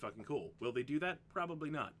be really fucking cool. Will they do that? Probably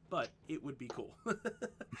not, but it would be cool.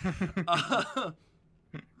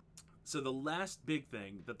 So the last big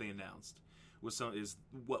thing that they announced is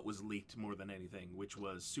what was leaked more than anything, which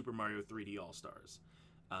was Super Mario 3D All-Stars.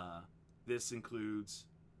 This includes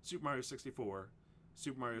Super Mario 64,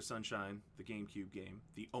 Super Mario Sunshine, the GameCube game,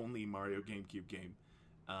 the only Mario GameCube game,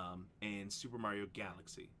 and Super Mario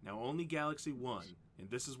Galaxy. Now, only Galaxy 1, and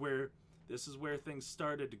this is where things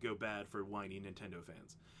started to go bad for whiny Nintendo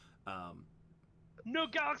fans. No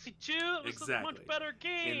Galaxy 2. It was a much better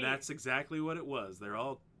game. And that's exactly what it was. They're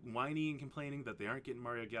all whiny and complaining that they aren't getting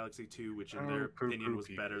Mario Galaxy 2, which in their opinion was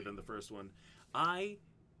better than the first one.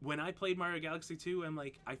 When I played Mario Galaxy 2, I'm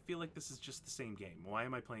like, I feel like this is just the same game. Why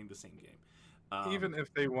am I playing the same game? Even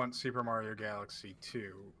if they want Super Mario Galaxy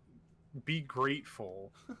 2, be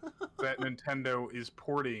grateful that Nintendo is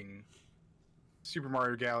porting Super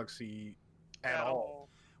Mario Galaxy at all.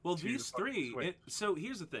 Well, these three... So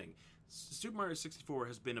here's the thing. Super Mario 64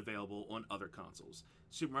 has been available on other consoles.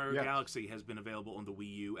 Super Mario Galaxy has been available on the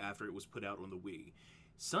Wii U after it was put out on the Wii.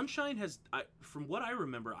 Sunshine has... from what I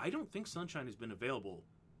remember, I don't think Sunshine has been available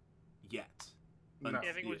yet. No. Yeah,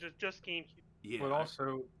 I think it was just GameCube. Yeah, but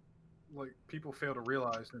also, like, people fail to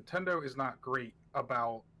realize Nintendo is not great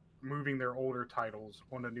about moving their older titles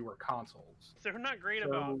onto newer consoles. They're not great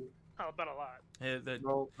about a lot. Yeah,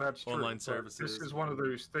 well, that's true. Online services. This is one of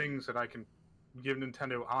those things that I can give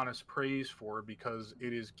Nintendo honest praise for, because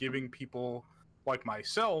it is giving people like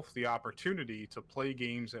myself the opportunity to play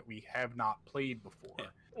games that we have not played before.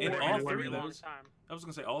 Yeah. And all three of those, I was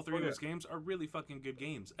going to say, all three of those games are really fucking good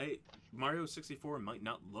games. Mario 64 might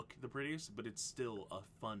not look the prettiest, but it's still a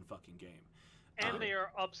fun fucking game. And they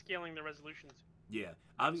are upscaling the resolutions. Yeah,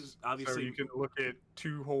 obviously. So you can look at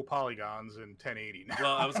 2 whole polygons in 1080 now.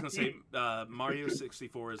 Well, I was going to say, Mario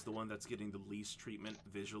 64 is the one that's getting the least treatment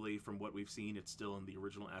visually from what we've seen. It's still in the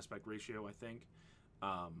original aspect ratio, I think.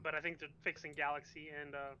 But I think they're fixing Galaxy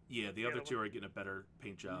and... yeah, the other two are getting a better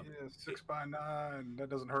paint job. Yeah, 6:9. That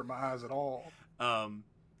doesn't hurt my eyes at all.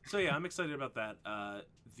 So yeah, I'm excited about that.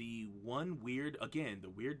 The weird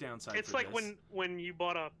downside. It's like when you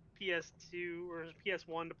bought a PS2 or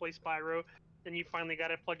PS1 to play Spyro, and you finally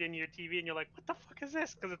got it plugged into your TV, and you're like, "What the fuck is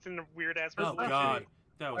this?" Because it's in a weird ass resolution. Oh god,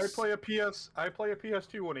 that was. I play a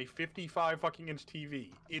PS2 on a 55 fucking inch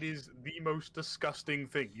TV. It is the most disgusting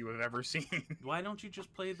thing you have ever seen. Why don't you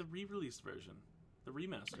just play the re-released version, the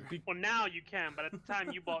remaster? Well, now you can, but at the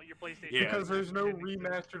time you bought your PlayStation. Yeah, because there's no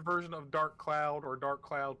remastered version of Dark Cloud or Dark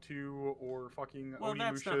Cloud 2 or fucking. Well, Onimusha.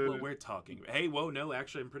 That's not what we're talking about. Hey, whoa, no,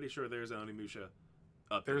 actually, I'm pretty sure there's an Onimusha.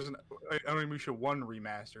 There's an Onimusha 1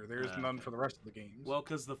 remaster. There's none for the rest of the games. Well,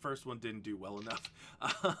 because the first one didn't do well enough.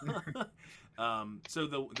 So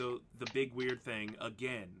the big weird thing,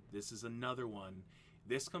 again, this is another one.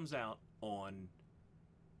 This comes out on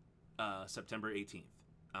September 18th.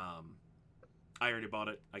 I already bought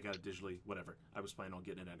it. I got it digitally. Whatever. I was planning on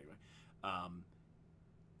getting it anyway.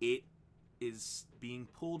 It is being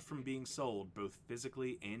pulled from being sold both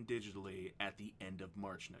physically and digitally at the end of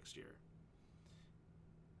March next year.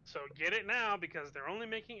 So get it now, because they're only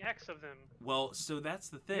making X of them. Well, so that's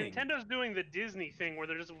the thing. Nintendo's doing the Disney thing where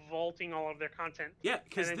they're just vaulting all of their content. Yeah,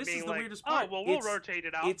 because this is the weirdest Oh, part. well, we'll rotate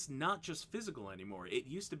it out. It's not just physical anymore. It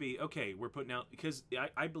used to be, okay, we're putting out... Because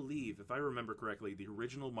I believe, if I remember correctly, the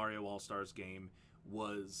original Mario All-Stars game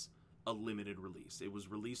was a limited release. It was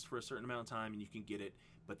released for a certain amount of time, and you can get it.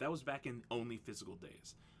 But that was back in only physical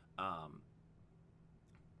days.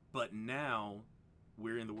 But now,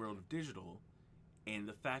 we're in the world of digital... And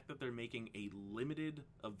the fact that they're making a limited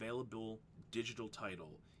available digital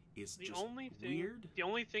title is just weird. The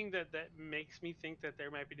only thing that makes me think that they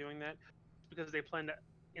might be doing that is because they plan to,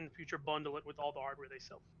 in the future, bundle it with all the hardware they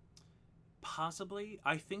sell. Possibly.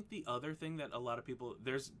 I think the other thing that a lot of people...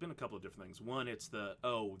 There's been a couple of different things. One, it's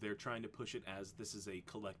they're trying to push it as this is a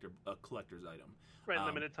collector's item. Right,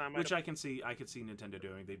 limited time which item. I could see Nintendo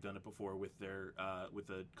doing. They've done it before with their with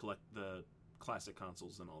the classic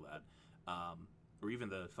consoles and all that. Or even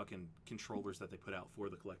the fucking controllers that they put out for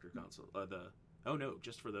the collector console.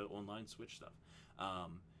 Just for the online Switch stuff.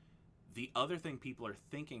 The other thing people are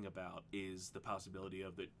thinking about is the possibility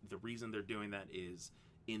of the reason they're doing that is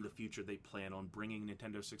in the future they plan on bringing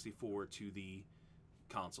Nintendo 64 to the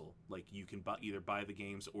console. Like you can either buy the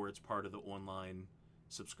games or it's part of the online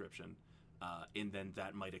subscription, and then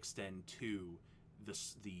that might extend to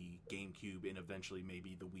the GameCube and eventually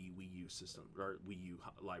maybe the Wii U system or Wii U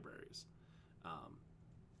libraries.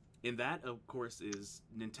 And that, of course, is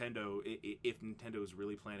Nintendo. If Nintendo is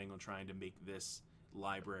really planning on trying to make this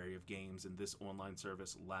library of games and this online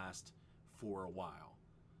service last for a while,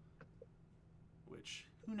 which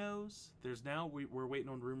who knows? There's now we're waiting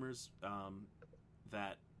on rumors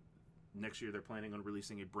that next year they're planning on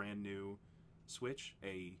releasing a brand new Switch,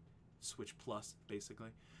 a Switch Plus,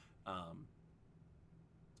 basically.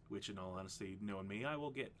 Which, in all honesty, knowing me, I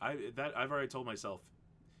will get. I've already told myself,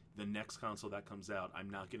 the next console that comes out, I'm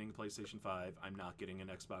not getting a PlayStation 5. I'm not getting an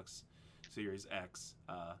Xbox Series X.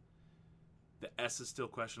 The S is still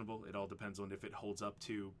questionable. It all depends on if it holds up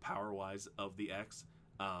to power-wise of the X.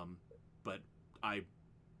 But I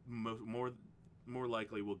more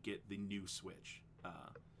likely will get the new Switch.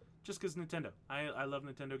 Just because Nintendo. I love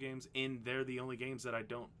Nintendo games, and they're the only games that I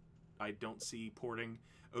don't see porting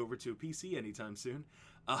over to a PC anytime soon.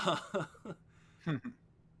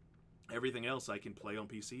 Everything else I can play on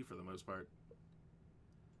PC for the most part.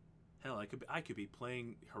 Hell, I could be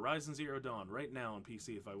playing Horizon Zero Dawn right now on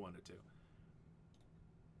PC if I wanted to.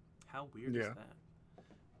 How weird is that?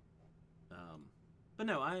 But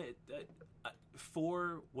no, I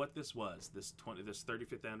for what this was, this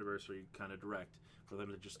 35th anniversary kind of direct, for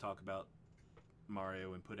them to just talk about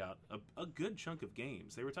Mario and put out a good chunk of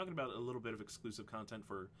games. They were talking about a little bit of exclusive content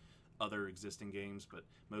for other existing games, but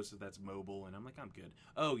most of that's mobile, and I'm like, I'm good.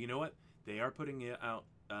 Oh, you know what? They are putting it out,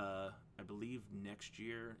 I believe next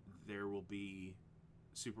year there will be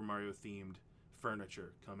Super Mario themed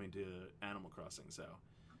furniture coming to Animal Crossing, so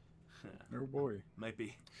oh boy. Might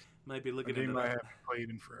be looking a game into that. I haven't played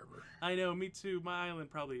in forever. I know, me too. My island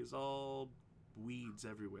probably is all weeds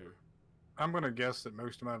everywhere. I'm gonna guess that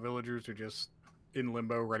most of my villagers are just in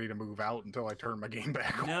limbo, ready to move out until I turn my game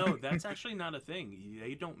back on. No, that's actually not a thing.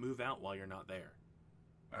 They don't move out while you're not there.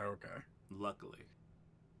 Okay. Luckily.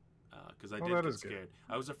 Because I Well, did that get is scared. good.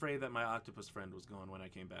 I was afraid that my octopus friend was gone when I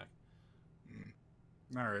came back.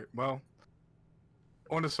 All right. Well,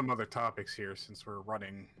 on to some other topics here since we're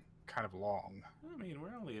running kind of long. I mean,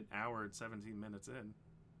 we're only an hour and 17 minutes in.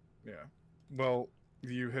 Yeah. Well,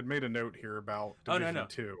 you had made a note here about Division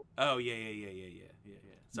 2. Oh, yeah.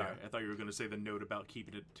 Sorry, Yeah. I thought you were going to say the note about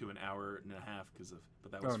keeping it to an hour and a half,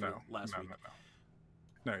 but that was last week.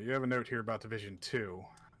 No, you have a note here about Division 2.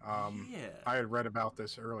 Yeah. I had read about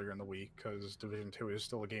this earlier in the week because Division 2 is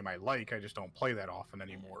still a game I like. I just don't play that often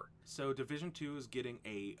anymore. So Division 2 is getting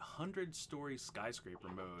a 100-story skyscraper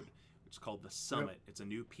mode, which is called the Summit. Yep. It's a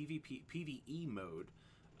new PvE mode,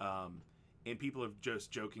 and people have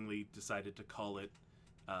just jokingly decided to call it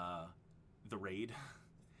the Raid.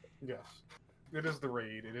 Yes, it is the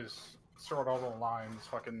Raid. It is Sword Art Online. It's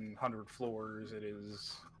fucking 100 floors. It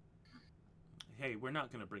is. Hey, we're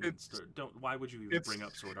not going to bring it. Why would you even bring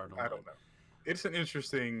up Sword Art Online? I don't know. It's an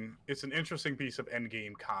interesting piece of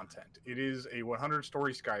endgame content. It is a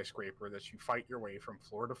 100-story skyscraper that you fight your way from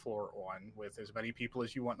floor to floor on, with as many people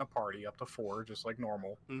as you want in a party, up to 4, just like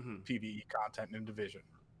normal PvE content in Division.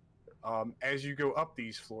 As you go up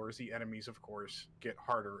these floors, the enemies, of course, get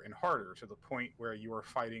harder and harder, to the point where you are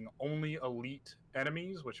fighting only elite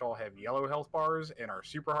enemies, which all have yellow health bars and are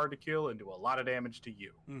super hard to kill and do a lot of damage to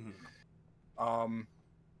you.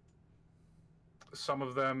 Some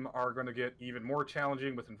of them are going to get even more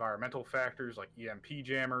challenging with environmental factors like EMP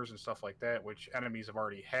jammers and stuff like that, which enemies have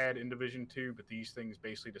already had in Division 2, but these things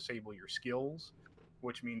basically disable your skills,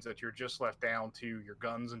 which means that you're just left down to your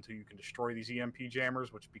guns until you can destroy these EMP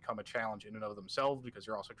jammers, which become a challenge in and of themselves because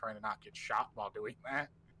you're also trying to not get shot while doing that.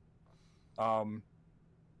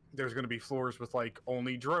 There's going to be floors with like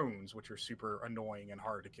only drones, which are super annoying and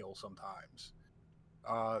hard to kill sometimes.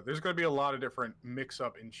 There's going to be a lot of different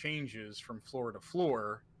mix-up and changes from floor to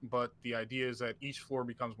floor, but the idea is that each floor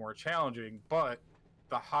becomes more challenging, but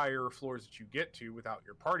the higher floors that you get to without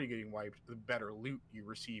your party getting wiped, the better loot you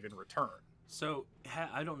receive in return. So,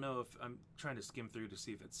 I don't know if I'm trying to skim through to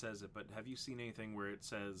see if it says it, but have you seen anything where it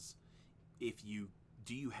says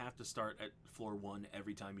do you have to start at floor 1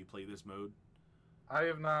 every time you play this mode? I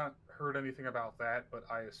have not heard anything about that, but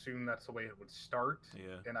I assume that's the way it would start.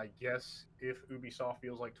 Yeah. And I guess if Ubisoft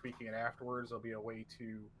feels like tweaking it afterwards, there'll be a way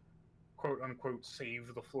to quote-unquote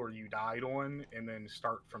save the floor you died on and then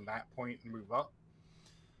start from that point and move up.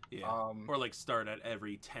 Yeah. Or like start at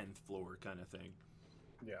every 10th floor kind of thing.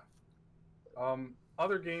 Yeah.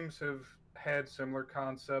 Other games have had similar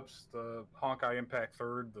concepts. The Honkai Impact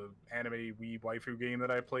 3rd, the anime Wii waifu game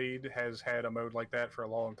that I played, has had a mode like that for a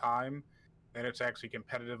long time. And it's actually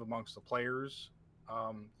competitive amongst the players.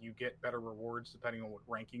 You get better rewards depending on what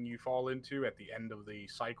ranking you fall into at the end of the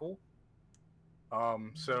cycle.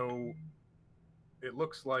 So it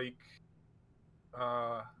looks like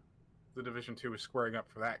the Division 2 is squaring up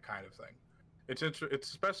for that kind of thing. It's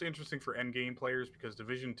especially interesting for endgame players because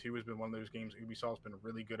Division 2 has been one of those games Ubisoft's been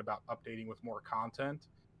really good about updating with more content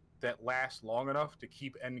that lasts long enough to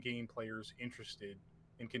keep endgame players interested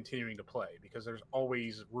in continuing to play, because there's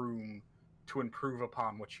always room to improve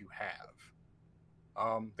upon what you have.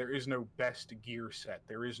 There is no best gear set.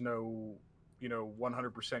 There is no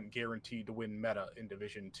 100% guaranteed to win meta in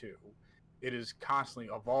Division 2. It is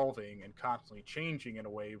constantly evolving and constantly changing in a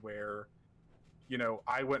way where,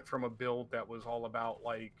 I went from a build that was all about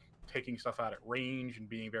like taking stuff out at range and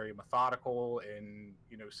being very methodical and,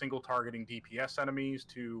 single targeting DPS enemies,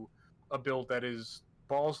 to a build that is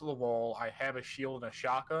balls to the wall. I have a shield and a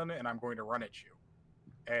shotgun and I'm going to run at you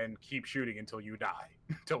and keep shooting until you die,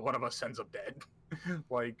 until one of us ends up dead.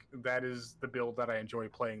 Like, that is the build that I enjoy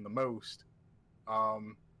playing the most.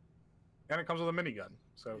 And it comes with a minigun,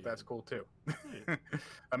 so that's cool too.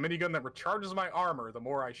 A minigun that recharges my armor the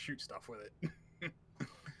more I shoot stuff with it.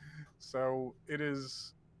 So it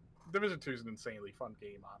is. Division 2 is an insanely fun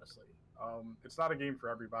game, honestly. It's not a game for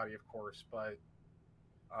everybody, of course, but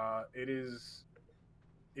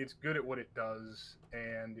it's good at what it does,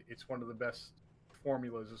 and it's one of the best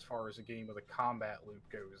formulas as far as a game with a combat loop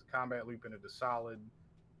goes. The combat loop in it is solid,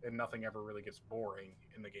 and nothing ever really gets boring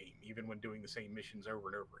in the game, even when doing the same missions over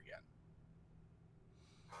and over again.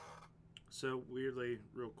 So, weirdly,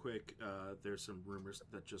 real quick, there's some rumors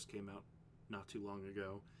that just came out not too long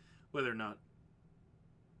ago. Whether or not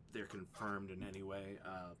they're confirmed in any way.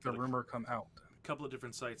 The rumor come out. A couple of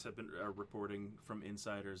different sites have been reporting from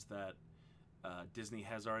insiders that Disney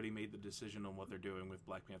has already made the decision on what they're doing with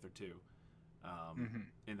Black Panther 2.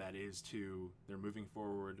 And that is they're moving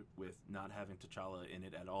forward with not having T'Challa in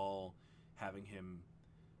it at all, having him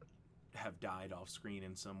have died off screen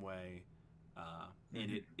in some way,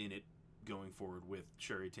 in it going forward with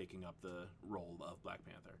Shuri taking up the role of Black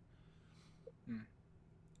Panther.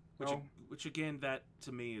 Which again, that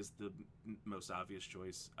to me is the most obvious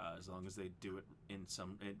choice. As long as they do it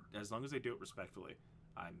as long as they do it respectfully,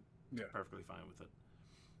 I'm perfectly fine with it.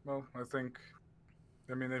 Well,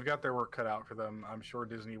 I mean, they've got their work cut out for them. I'm sure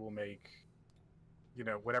Disney will make,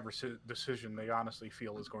 whatever decision they honestly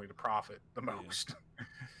feel is going to profit the most.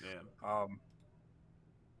 Yeah.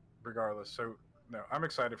 Regardless, so no, I'm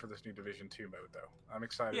excited for this new Division 2 mode, though. I'm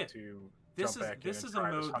excited to jump back in and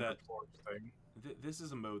try this 100 floors thing. This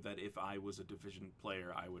is a mode that if I was a Division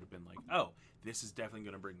player, I would have been like, oh, this is definitely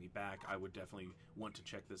going to bring me back. I would definitely want to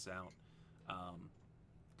check this out.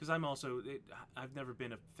 Because I've never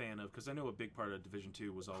been a fan of, because I know a big part of Division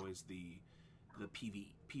 2 was always the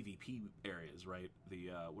PvP areas, right? The,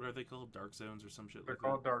 what are they called? Dark zones or some shit They're like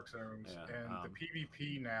called that? Dark zones. Yeah, and the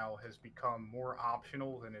PvP now has become more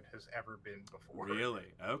optional than it has ever been before.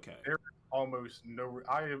 Really? Okay. There almost no.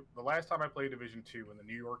 The last time I played Division 2 when the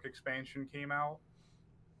New York expansion came out,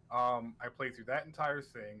 I played through that entire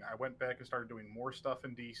thing. I went back and started doing more stuff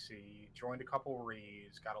in DC, joined a couple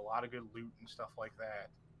raids, got a lot of good loot and stuff like that.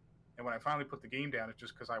 And when I finally put the game down, it's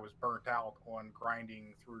just because I was burnt out on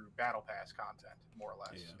grinding through Battle Pass content, more or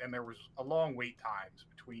less. Yeah. And there was a long wait times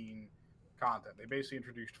between content. They basically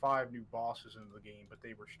introduced 5 new bosses into the game, but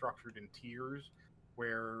they were structured in tiers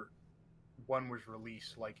where one was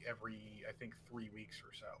released like every, I think, 3 weeks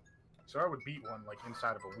or so. So I would beat one like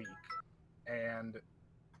inside of a week, and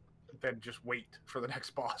then just wait for the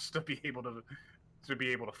next boss to be able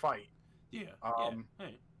to fight. Yeah.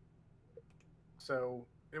 Hey. So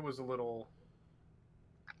it was a little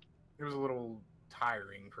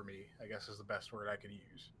tiring for me, I guess is the best word I could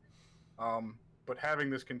use. But having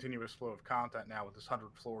this continuous flow of content now with this 100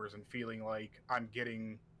 floors and feeling like I'm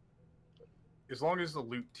getting, as long as the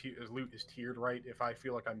loot is tiered right, if I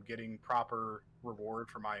feel like I'm getting proper reward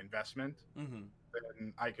for my investment,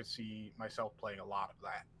 then I could see myself playing a lot of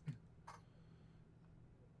that.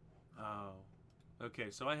 Oh, okay.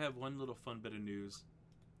 So I have one little fun bit of news.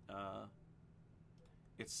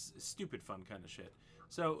 It's stupid fun kind of shit.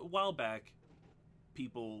 So a while back,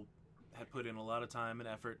 people had put in a lot of time and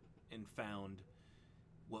effort and found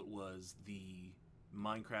what was the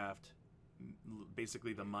Minecraft,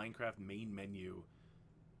 basically the Minecraft main menu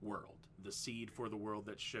world. The seed for the world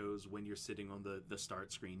that shows when you're sitting on the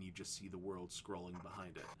start screen, you just see the world scrolling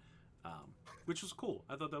behind it, which was cool.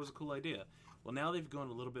 I thought that was a cool idea. Well, now they've gone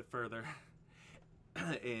a little bit further,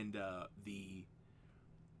 and the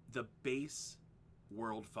base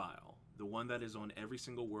world file, the one that is on every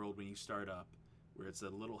single world when you start up, where it's a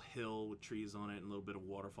little hill with trees on it and a little bit of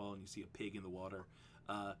waterfall and you see a pig in the water,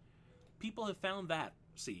 people have found that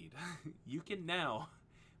seed. You can now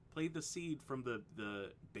play the seed from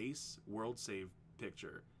the base world save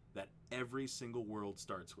picture that every single world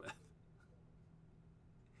starts with.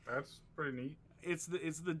 That's pretty neat. It's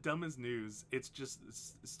the dumbest news. It's just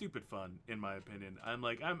stupid fun, in my opinion. I'm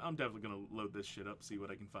definitely gonna load this shit up, see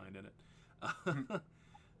what I can find in it.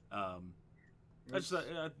 I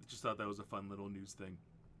just thought that was a fun little news thing.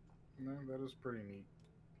 No, that is pretty neat.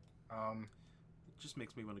 It just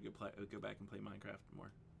makes me want to go back and play Minecraft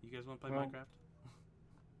more. You guys want to play Minecraft?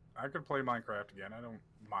 I could play Minecraft again. I don't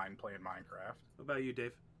mind playing Minecraft. What about you,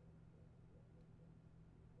 Dave?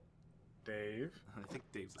 Dave? I think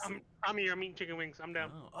Dave's asleep. I'm here. I'm eating chicken wings. I'm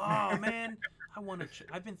down. Oh man,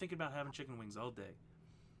 I've been thinking about having chicken wings all day.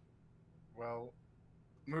 Well,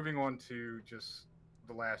 moving on to just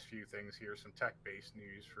the last few things here, some tech-based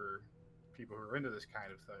news for people who are into this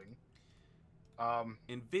kind of thing.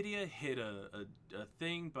 Nvidia hit a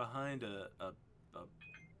thing behind a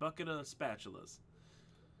bucket of spatulas.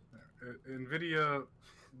 Nvidia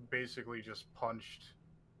basically just punched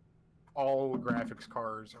all graphics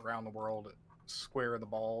cards around the world square in the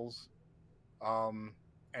balls,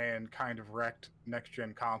 and kind of wrecked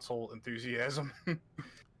next-gen console enthusiasm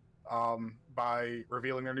by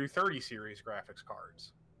revealing their new 30 series graphics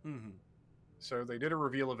cards. Mm-hmm. So they did a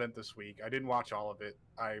reveal event this week. I didn't watch all of it.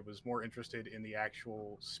 I was more interested in the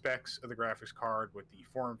actual specs of the graphics card, what the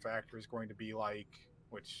form factor is going to be like,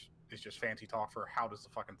 which is just fancy talk for how does the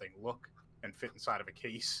fucking thing look and fit inside of a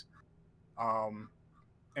case.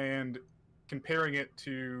 And comparing it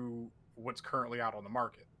to what's currently out on the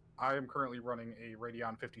market. I am currently running a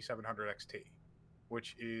Radeon 5700 XT,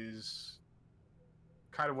 which is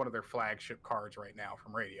kind of one of their flagship cards right now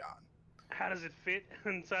from Radeon. How does it fit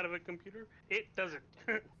inside of a computer? It doesn't.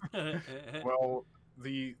 Well,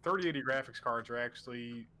 the 3080 graphics cards are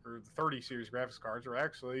actually, or the 30 series graphics cards are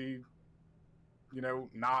actually,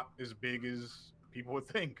 not as big as people would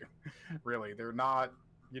think. Really, they're not,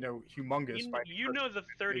 humongous. You know the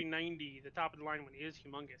 3090, the top of the line one, is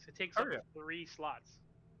humongous. It takes up 3 slots.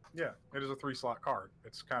 Yeah, it is a 3-slot card.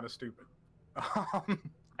 It's kind of stupid.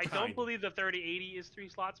 I don't believe the 3080 is 3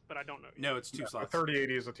 slots, but I don't know. No, it's 2 slots. The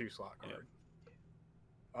 3080 is a 2-slot card.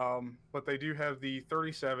 Yeah. But they do have the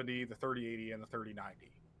 3070, the 3080, and the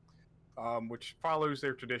 3090, which follows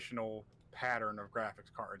their traditional pattern of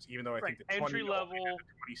graphics cards. Even though I think the entry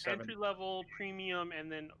level, premium,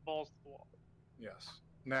 and then balls to the wall. Yes.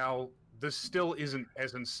 Now, this still isn't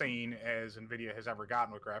as insane as NVIDIA has ever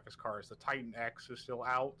gotten with graphics cards. The Titan X is still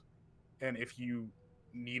out, and if you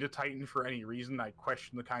need a Titan for any reason, I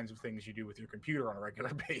question the kinds of things you do with your computer on a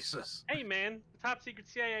regular basis. Hey man, top secret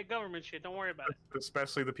CIA government shit, don't worry about it.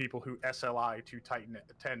 Especially the people who SLI 2 Titan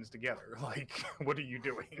 10s together. Like, what are you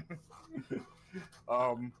doing?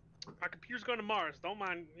 My computer's going to Mars, don't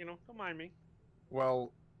mind me.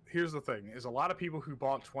 Well, here's the thing, is a lot of people who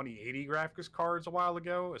bought 2080 graphics cards a while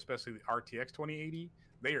ago, especially the RTX 2080,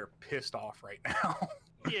 they are pissed off right now.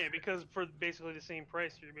 Yeah, because for basically the same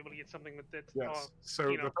price, you're able to get something that's so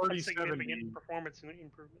the 3070 significant performance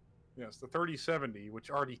improvement. Yes, the 3070,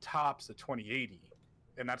 which already tops the 2080,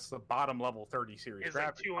 and that's the bottom level 30 series it's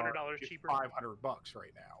graphics like $200 card, cheaper. $500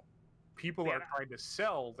 right now. People are trying to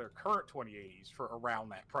sell their current 2080s for around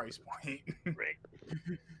that price point. Right.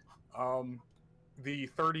 The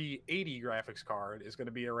 3080 graphics card is going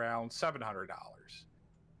to be around $700.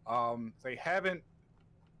 They haven't.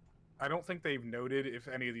 I don't think they've noted if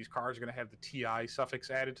any of these cards are going to have the TI suffix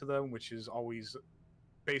added to them, which is always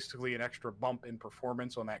basically an extra bump in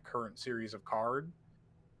performance on that current series of card.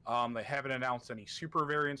 They haven't announced any super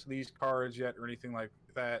variants of these cards yet or anything like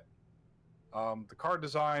that. The card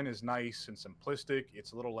design is nice and simplistic.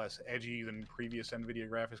 It's a little less edgy than previous NVIDIA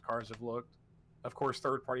graphics cards have looked. Of course,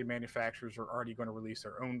 third-party manufacturers are already going to release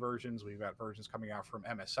their own versions. We've got versions coming out from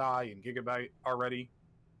MSI and Gigabyte already.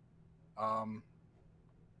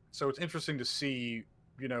 So it's interesting to see,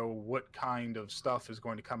 what kind of stuff is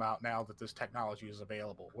going to come out now that this technology is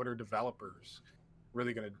available. What are developers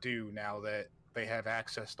really going to do now that they have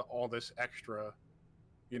access to all this extra,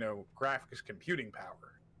 graphics computing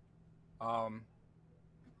power?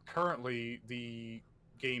 Currently, the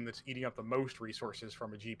game that's eating up the most resources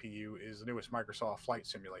from a GPU is the newest Microsoft Flight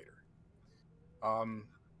Simulator.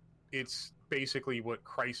 It's basically what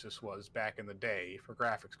Crysis was back in the day for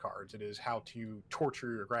graphics cards. It is how to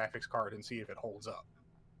torture your graphics card and see if it holds up.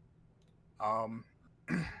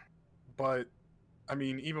 But, I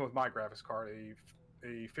mean, even with my graphics card,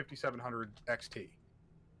 a 5700 XT,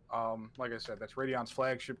 like I said, that's Radeon's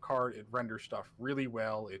flagship card. It renders stuff really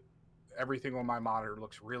well. Everything on my monitor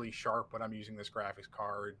looks really sharp when I'm using this graphics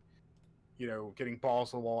card. Getting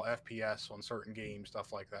balls to the wall FPS on certain games,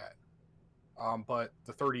 stuff like that. But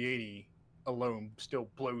the 3080 alone still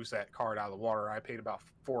blows that card out of the water. I paid about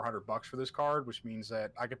 $400 for this card, which means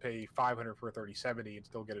that I could pay $500 for a 3070 and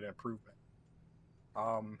still get an improvement.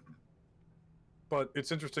 But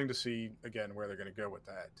it's interesting to see again where they're going to go with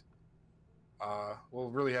that.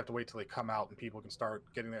 We'll really have to wait till they come out and people can start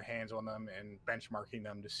getting their hands on them and benchmarking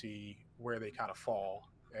them to see where they kind of fall,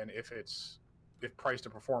 and if price to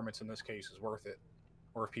performance in this case is worth it,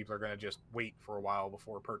 or if people are going to just wait for a while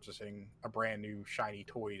before purchasing a brand new shiny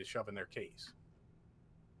toy to shove in their case.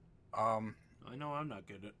 I know I'm not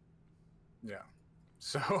getting it. Yeah.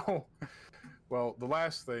 So, well, the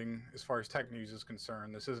last thing, as far as tech news is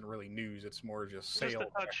concerned, this isn't really news. It's more just sales.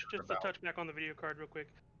 Just to touch back on the video card real quick.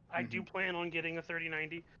 I do plan on getting a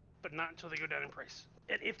 3090, but not until they go down in price.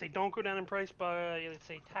 And if they don't go down in price by, let's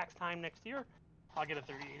say, tax time next year, I'll get a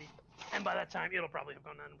 3080. And by that time, it'll probably have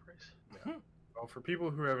gone down in price. Yeah. Well, for people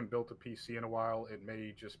who haven't built a PC in a while, it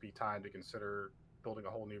may just be time to consider building a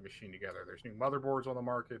whole new machine together. There's new motherboards on the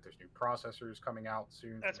market. There's new processors coming out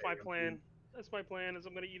soon. That's my plan. That's my plan. Is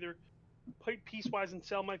I'm going to either play piecewise and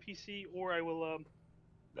sell my PC, or I will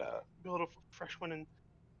build a fresh one and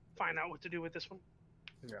find out what to do with this one.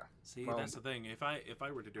 Yeah. See, that's the thing. If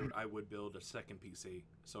I were to do it, I would build a second PC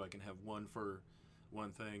so I can have one for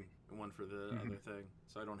one thing and one for the other thing,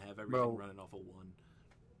 so I don't have everything running off of one.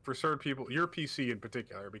 For certain people, your PC in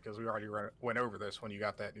particular, because we already went over this when you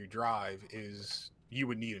got that new drive, is you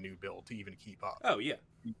would need a new build to even keep up. Oh yeah.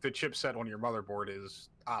 The chipset on your motherboard is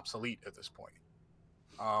obsolete at this point.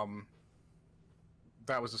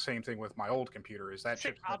 That was the same thing with my old computer. Is that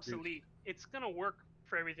chipset obsolete? It's gonna work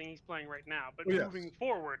for everything he's playing right now, but moving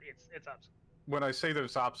forward, it's obsolete. When I say that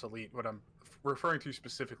it's obsolete, what I'm referring to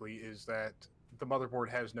specifically is that the motherboard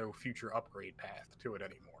has no future upgrade path to it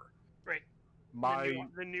anymore. Right.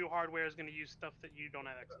 The new hardware is going to use stuff that you don't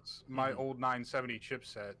have access to. My old 970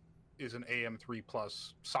 chipset is an AM3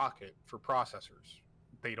 Plus socket for processors.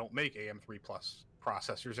 They don't make AM3 Plus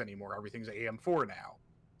processors anymore. Everything's AM4 now.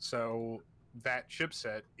 So that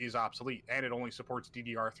chipset is obsolete, and it only supports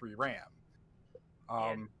DDR3 RAM.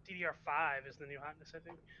 DDR5 is the new hotness, I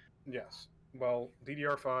think. Yes. Well,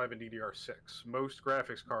 DDR5 and DDR6. Most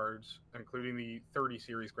graphics cards, including the 30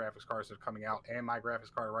 series graphics cards that are coming out, and my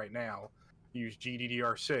graphics card right now, use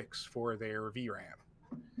GDDR6 for their VRAM.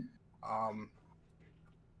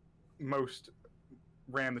 Most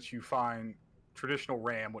RAM that you find, traditional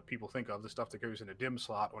RAM, what people think of, the stuff that goes in a DIMM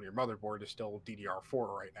slot on your motherboard, is still DDR4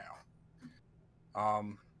 right now.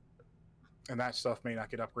 And that stuff may not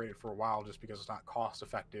get upgraded for a while just because it's not cost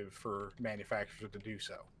effective for manufacturers to do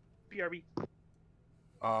so. BRB.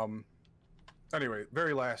 Anyway,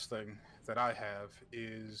 very last thing that I have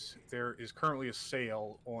is there is currently a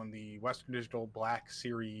sale on the Western Digital Black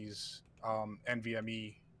Series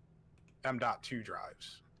NVMe M.2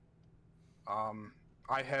 drives.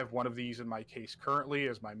 I have one of these in my case currently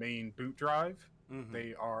as my main boot drive.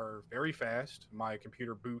 They are very fast. My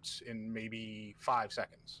computer boots in maybe 5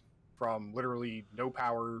 seconds. From literally no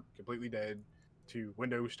power, completely dead, to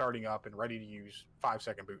Windows starting up and ready to use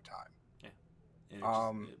 5-second boot time. Yeah.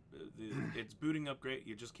 And it's booting up great.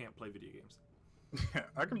 You just can't play video games. Yeah,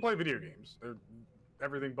 I can play video games. They're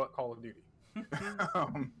everything but Call of Duty.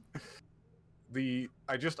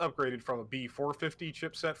 I just upgraded from a B450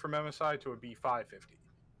 chipset from MSI to a B550.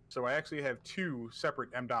 So I actually have 2 separate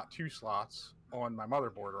M.2 slots on my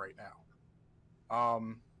motherboard right now.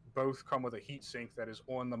 Both come with a heatsink that is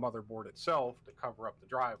on the motherboard itself to cover up the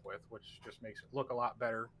drive with, which just makes it look a lot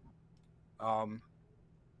better.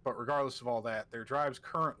 But regardless of all that, their drives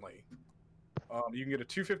currently, you can get a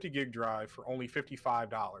 250 gig drive for only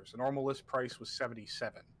 $55. The normal list price was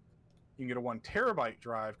 $77. You can get a 1 terabyte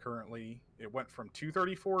drive currently. It went from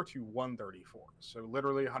 $234 to $134, so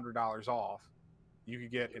literally $100 off. You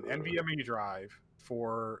could get an NVMe drive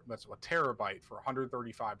that's a terabyte for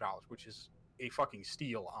 $135, which is a fucking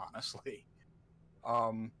steal, honestly.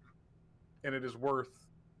 And it is worth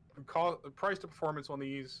price to performance on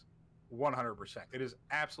these 100%. It is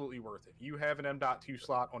absolutely worth it. You have an M.2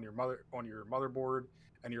 slot on your motherboard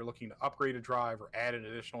and you're looking to upgrade a drive or add an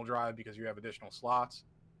additional drive because you have additional slots.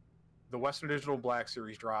 The Western Digital Black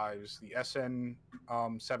Series drives, the SN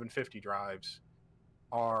 750 drives,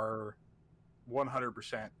 are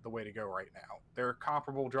 100% the way to go right now. They're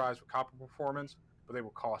comparable drives with comparable performance, but they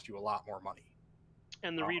will cost you a lot more money.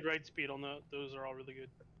 And the read-write speed on those are all really good.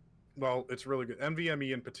 Well, it's really good.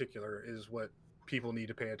 NVMe in particular is what people need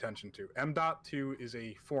to pay attention to. M.2 is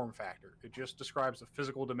a form factor. It just describes the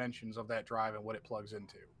physical dimensions of that drive and what it plugs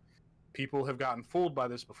into. People have gotten fooled by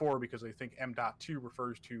this before because they think M.2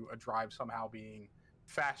 refers to a drive somehow being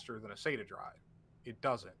faster than a SATA drive. It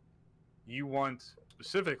doesn't. you want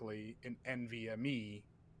specifically an NVMe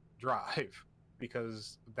drive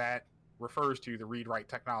because that refers to the read-write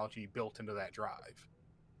technology built into that drive.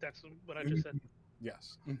 That's what I just said.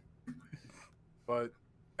 Yes. But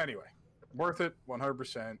anyway, worth it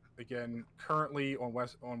 100%. Again, currently on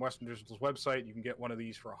Western Digital's website, you can get one of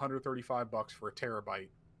these for $135 for a terabyte.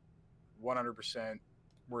 100%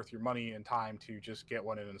 worth your money and time to just get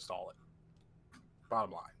one and install it.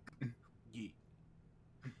 Bottom line. Yeet.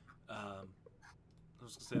 I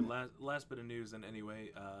was gonna say last bit of news, and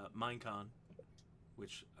anyway, Minecon,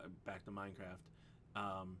 which back to Minecraft,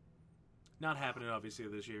 not happening obviously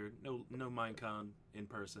this year. No Minecon in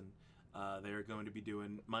person. They're going to be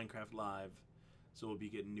doing Minecraft Live, so we'll be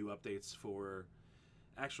getting new updates for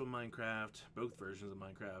actual Minecraft, both versions of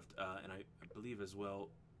Minecraft, and I believe as well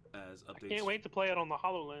as updates. I can't wait to play it on the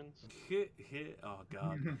HoloLens. Oh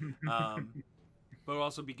god. But we'll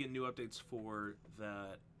also be getting new updates for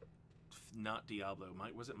that. Not Diablo.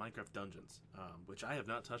 Was it Minecraft Dungeons? Which I have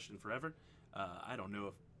not touched in forever. I don't know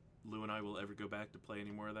if Lou and I will ever go back to play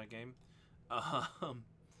any more of that game. But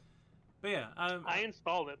yeah, I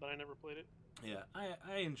installed it, but I never played it. Yeah,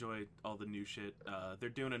 I enjoyed all the new shit. They're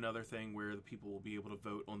doing another thing where the people will be able to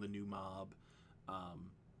vote on the new mob.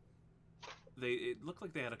 It looked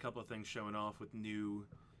like they had a couple of things showing off with new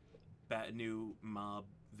mob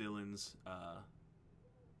villains.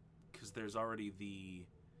 Because there's already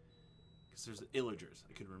there's the Illagers.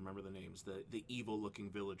 I couldn't remember the names. The evil-looking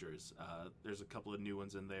villagers. There's a couple of new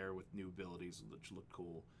ones in there with new abilities, which look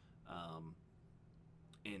cool.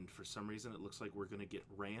 And for some reason, it looks like we're going to get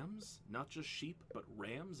rams. Not just sheep, but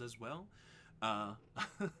rams as well.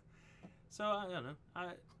 So, I don't know.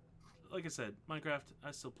 Like I said, Minecraft,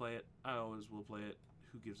 I still play it. I always will play it.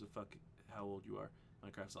 Who gives a fuck how old you are?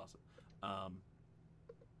 Minecraft's awesome.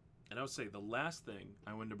 And I would say the last thing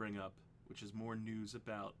I wanted to bring up, which is more news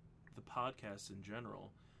about the podcast in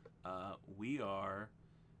general, we are,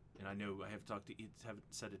 and I know I haven't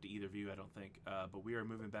said it to either of you, I don't think, but we are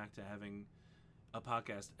moving back to having a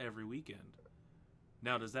podcast every weekend.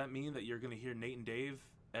 Now, does that mean that you're going to hear Nate and Dave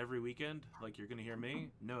every weekend, like you're going to hear me?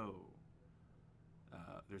 No.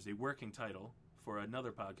 There's a working title for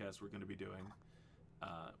another podcast we're going to be doing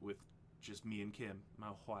with just me and Kim,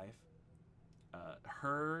 my wife.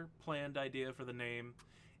 Her planned idea for the name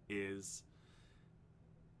is,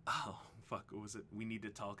 oh fuck, what was it? We Need to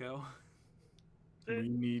Talko. We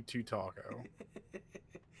Need to Talko.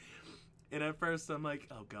 And at first I'm like,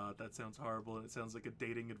 oh god, that sounds horrible, and it sounds like a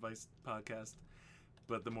dating advice podcast.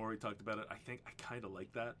 But the more we talked about it, I think I kind of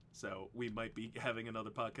like that. So we might be having another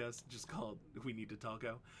podcast just called We Need to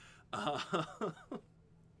Talko.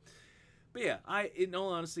 But yeah, in all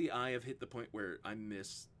honesty, I have hit the point where I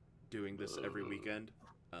miss doing this every weekend.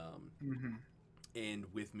 And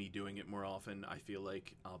with me doing it more often, I feel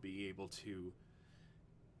like I'll be able to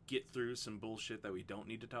get through some bullshit that we don't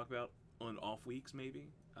need to talk about on off weeks, maybe.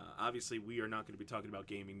 Obviously, we are not going to be talking about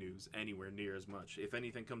gaming news anywhere near as much. If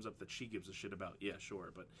anything comes up that she gives a shit about, yeah,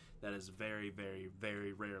 sure, but that is very, very,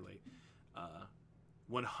 very rarely.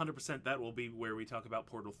 100% that will be where we talk about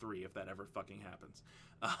Portal 3 if that ever fucking happens.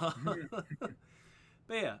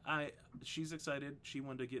 But yeah, she's excited. She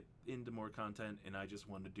wanted to get into more content, and I just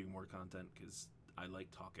wanted to do more content because I like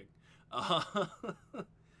talking.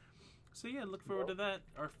 So yeah, look forward to that.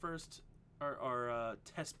 Our first, our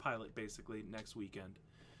test pilot basically next weekend.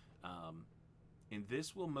 And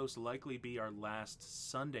this will most likely be our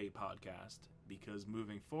last Sunday podcast because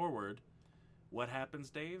moving forward, what happens,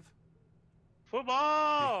 Dave?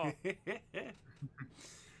 Football!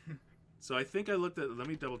 So I think let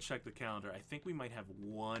me double check the calendar. I think we might have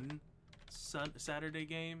one Saturday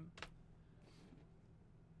game.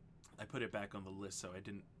 I put it back on the list so I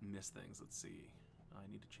didn't miss things. Let's see.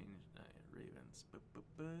 I need to change Ravens.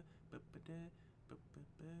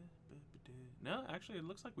 No, actually, it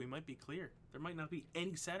looks like we might be clear. There might not be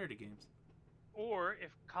any Saturday games. Or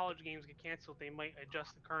if college games get canceled, they might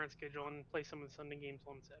adjust the current schedule and play some of the Sunday games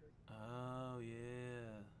on Saturday. Oh,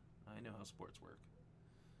 yeah. I know how sports work.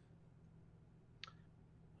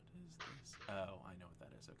 What is this? Oh, I know what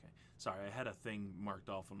that is. Okay. Sorry, I had a thing marked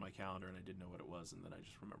off on my calendar and I didn't know what it was, and then I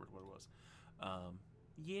just remembered what it was.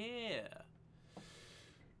 Yeah.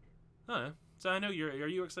 Huh. So I know are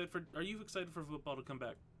you excited for football to come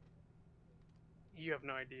back? You have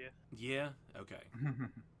no idea. Yeah? Okay.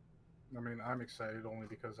 I mean, I'm excited only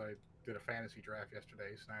because I did a fantasy draft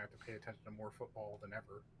yesterday, so now I have to pay attention to more football than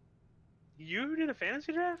ever. You did a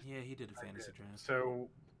fantasy draft? Yeah, he did a fantasy draft. So,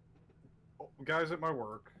 guys at my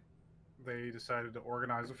work, they decided to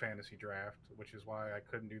organize a fantasy draft, which is why I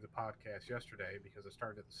couldn't do the podcast yesterday because it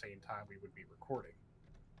started at the same time we would be recording.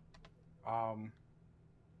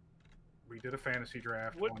 We did a fantasy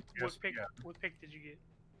draft. What on pick? ESPN. What pick did you get?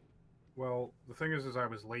 Well, the thing is I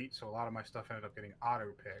was late, so a lot of my stuff ended up getting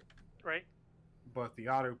auto picked. Right. But the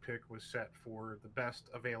auto pick was set for the best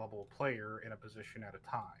available player in a position at a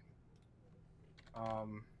time.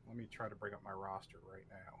 Let me try to bring up my roster right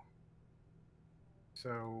now.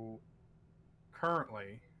 So,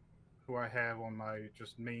 currently, who I have on my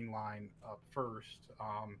just main line up first,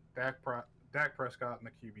 Dak Prescott in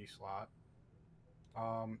the QB slot.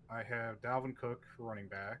 I have Dalvin Cook for running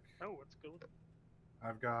back. Oh, that's good.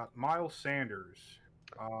 I've got Miles Sanders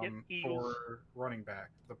Eagles. for running back.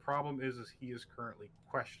 The problem is he is currently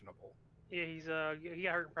questionable. Yeah, he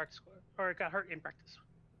got hurt in practice, or got hurt in practice.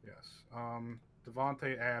 Yes.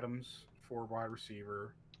 Devontae Adams for wide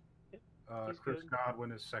receiver. He's Chris good.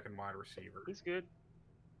 Godwin is second wide receiver. He's good.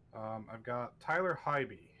 I've got Tyler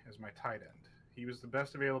Higbee as my tight end. He was the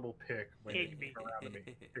best available pick when he Higbee. came around to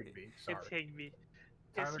me. Higbee, sorry. It's Higbee. Is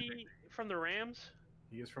Tyler he Higbee. from the Rams?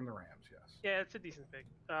 He is from the Rams, yes. Yeah, it's a decent pick.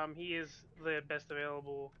 He is the best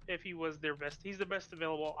available. If he was their best, he's the best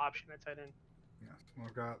available option at tight end. Yes. Well,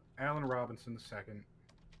 I've got Allen Robinson the second.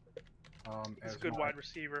 He's as a good my wide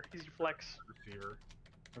receiver. He's your flex. receiver.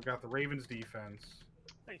 I've got the Ravens defense.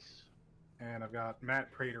 Nice. And I've got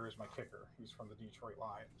Matt Prater as my kicker. He's from the Detroit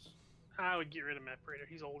Lions. I would get rid of Matt Prater.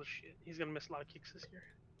 He's old as shit. He's gonna miss a lot of kicks this year.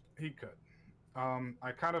 He could.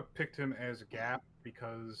 I kind of picked him as a gap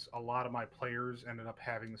because a lot of my players ended up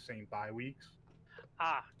having the same bye weeks.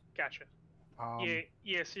 Ah, gotcha. Um,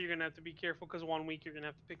 Yeah. So you're gonna have to be careful because 1 week you're gonna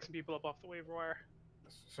have to pick some people up off the waiver wire.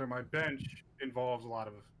 So my bench involves a lot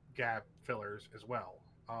of gap fillers as well.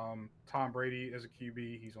 Tom Brady as a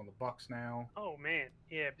QB, he's on the Bucks now. Oh man,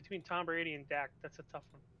 yeah. Between Tom Brady and Dak, that's a tough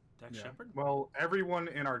one. Dak Yeah. Shepard? Well, everyone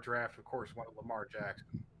in our draft, of course, wanted Lamar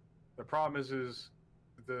Jackson. The problem is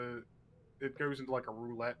it goes into like a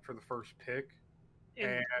roulette for the first pick,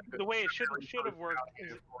 And the way it should have worked is,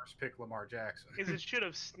 is of course, pick Lamar Jackson. it should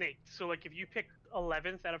have snaked. So like if you pick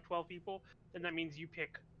 11th out of 12 people, then that means you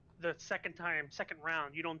pick the second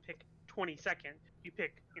round. You don't pick 22nd. You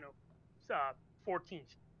pick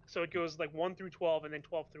 14th. So it goes like 1 through 12, and then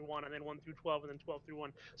 12 through 1, and then 1 through 12, and then 12 through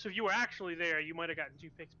 1. So if you were actually there, you might have gotten 2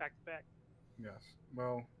 picks back to back. Yes.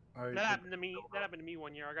 Well, That happened to me. That happened to me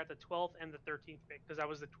one year. I got the 12th and the 13th pick because I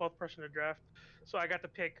was the 12th person to draft. So I got to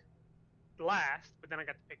pick last, but then I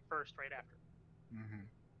got to pick first right after. hmm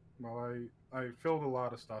Well, I filled a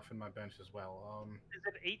lot of stuff in my bench as well. Is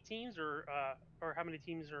it 8 teams or how many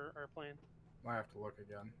teams are playing? I have to look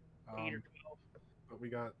again. 8 or 12. But we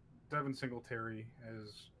got Devin Singletary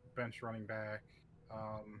as bench running back.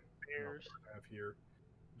 Bears. I have here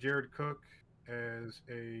Jared Cook as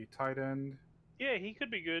a tight end. Yeah, he could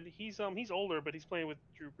be good. He's older, but he's playing with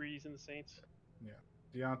Drew Brees and the Saints.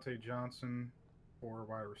 Deontay Johnson for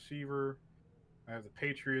wide receiver. I have the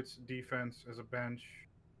Patriots defense as a bench.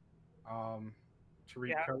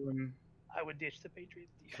 Tariq Cohen I would ditch the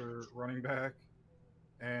Patriots defense. for running back,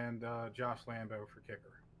 and Josh Lambo for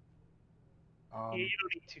kicker. Yeah, you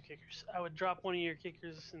don't need 2 kickers. I would drop one of your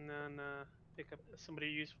kickers and then pick up somebody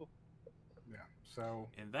useful. Yeah. So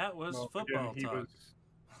And that was well, football again, talk.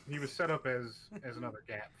 he was set up as another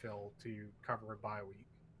gap fill to cover a bye week.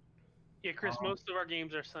 Yeah, Chris, most of our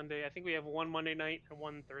games are Sunday. I think we have one Monday night and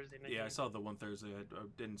one Thursday night. Yeah, game. I saw the one Thursday. I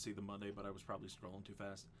didn't see the Monday, but I was probably scrolling too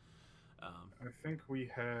fast. I think we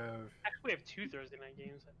have Actually, we have 2 Thursday night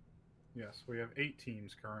games. yes, we have 8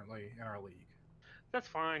 teams currently in our league. That's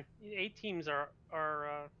fine. 8 teams are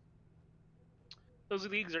those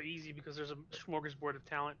leagues are easy because there's a smorgasbord of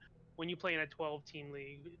talent. When you play in a 12-team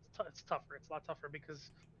league, it's tougher. It's a lot tougher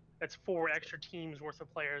because that's 4 extra teams worth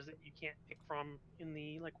of players that you can't pick from in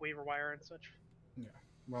the like waiver wire and such.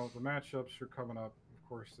 Well, the matchups are coming up, of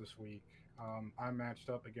course, this week. I'm matched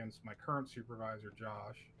up against my current supervisor,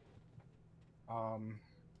 Josh.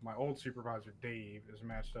 My old supervisor, Dave, is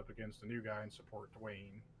matched up against a new guy in support,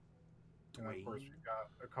 Dwayne. And of course, we've got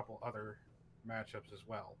a couple other matchups as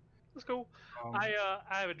well. Let's go. I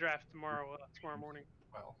have a draft tomorrow morning.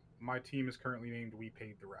 Well, my team is currently named We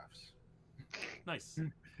Paid the Refs. Nice.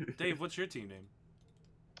 Dave, what's your team name?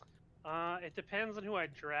 It depends on who I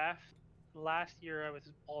draft. Last year I was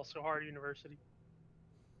also Hard University.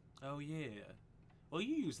 Oh, yeah. Well,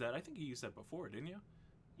 you used that. I think you used that before, didn't you?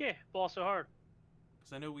 Yeah, Ball So Hard.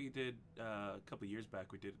 Because I know we did, a couple years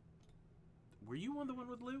back, we did... Were you on the one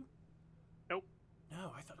with Lou? Nope.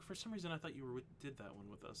 No, I thought for some reason I thought you did that one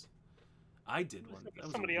with us. I did one. That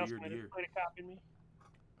was Somebody a else weird might year. have copied me.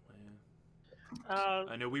 Yeah.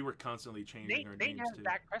 I know we were constantly changing our Nate names has too.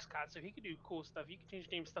 Dak Prescott, so he could do cool stuff. He could change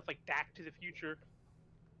names, stuff like Dak to the Future.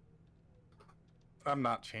 I'm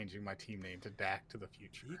not changing my team name to Dak to the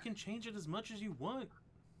Future. You can change it as much as you want.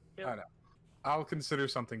 Yep. I know. I'll consider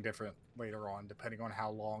something different later on, depending on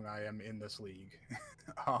how long I am in this league.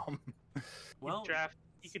 um, Well,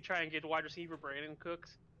 You could try and get wide receiver Brandon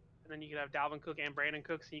Cooks, and then you could have Dalvin Cook and Brandon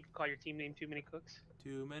Cooks, and you could call your team name Too Many Cooks.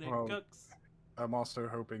 too many Well, cooks. I'm also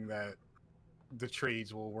hoping that the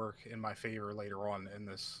trades will work in my favor later on in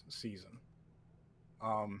this season.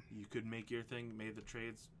 You could make your thing. May the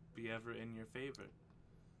trades be ever in your favor.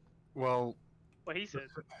 Well, What he said.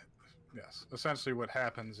 yes. Essentially, what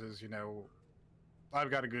happens is, I've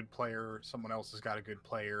got a good player. Someone else has got a good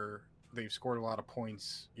player. They've scored a lot of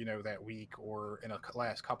points, that week or in the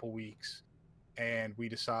last couple weeks. And we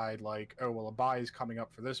decide, like, oh, well, a bye is coming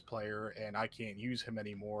up for this player, and I can't use him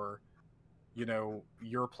anymore.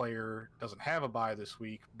 Your player doesn't have a bye this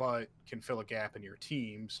week, but can fill a gap in your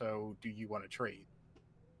team. So do you want to trade?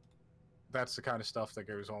 That's the kind of stuff that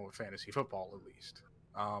goes on with fantasy football, at least.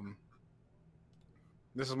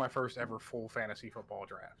 This is my first ever full fantasy football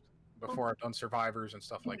draft. Before I've done survivors and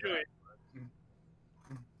stuff like that.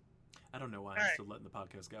 I don't know why All I'm right. still letting the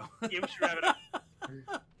podcast go. Yeah, we should wrap it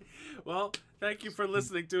up. Well, thank you for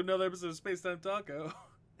listening to another episode of Space Time Taco,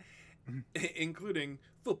 including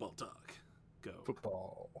football talk. Go.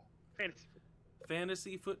 Football.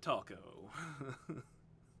 Fantasy Foot Taco.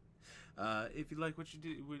 If you like what you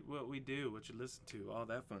do, what we do, what you listen to, all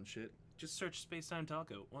that fun shit, just search Space Time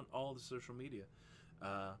Taco on all the social media.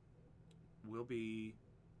 I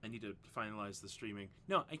need to finalize the streaming.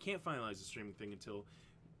 No, I can't finalize the streaming thing until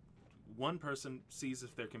one person sees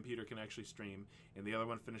if their computer can actually stream, and the other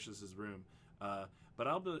one finishes his room. But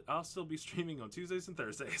I'll still be streaming on Tuesdays and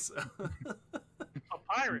Thursdays.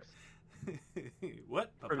 Papyrus.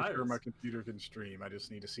 What? Pretty sure Papyrus? my computer can stream. I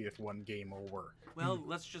just need to see if one game will work. Well,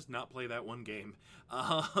 let's just not play that one game.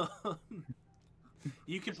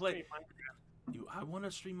 You can play. I want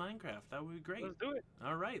to stream Minecraft. That would be great. Let's do it.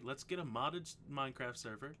 All right, let's get a modded Minecraft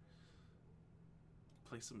server.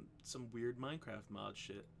 Play some weird Minecraft mod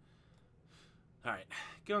shit. All right,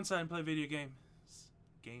 go inside and play video games.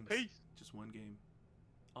 Games. Peace. Just one game.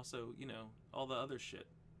 Also, all the other shit.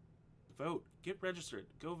 Vote. Get registered.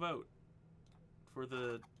 Go vote for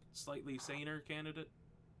the slightly saner candidate.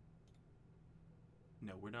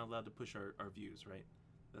 No, we're not allowed to push our views, right?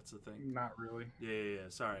 That's the thing. Not really. Yeah.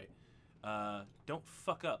 Sorry. Don't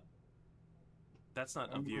fuck up. That's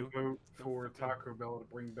not a I'm view. gonna vote for Taco Bell to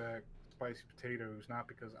bring back spicy potatoes, not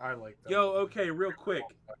because I like them. Yo, okay, real quick.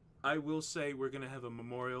 I will say we're gonna have a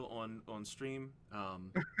memorial on stream.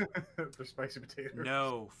 For spicy potatoes.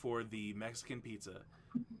 No, for the Mexican pizza.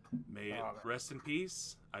 May it Oh, rest in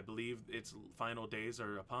peace. I believe its final days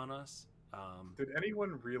are upon us. Did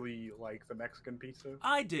anyone really like the Mexican pizza?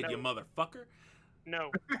 I did, No. you motherfucker.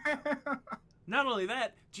 No. Not only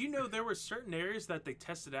that, do you know there were certain areas that they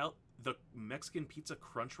tested out the Mexican pizza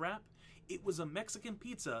crunch wrap? It was a Mexican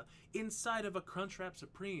pizza inside of a crunch wrap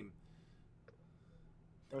supreme.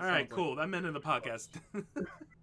 That All right, sounds cool. I'm ending the podcast.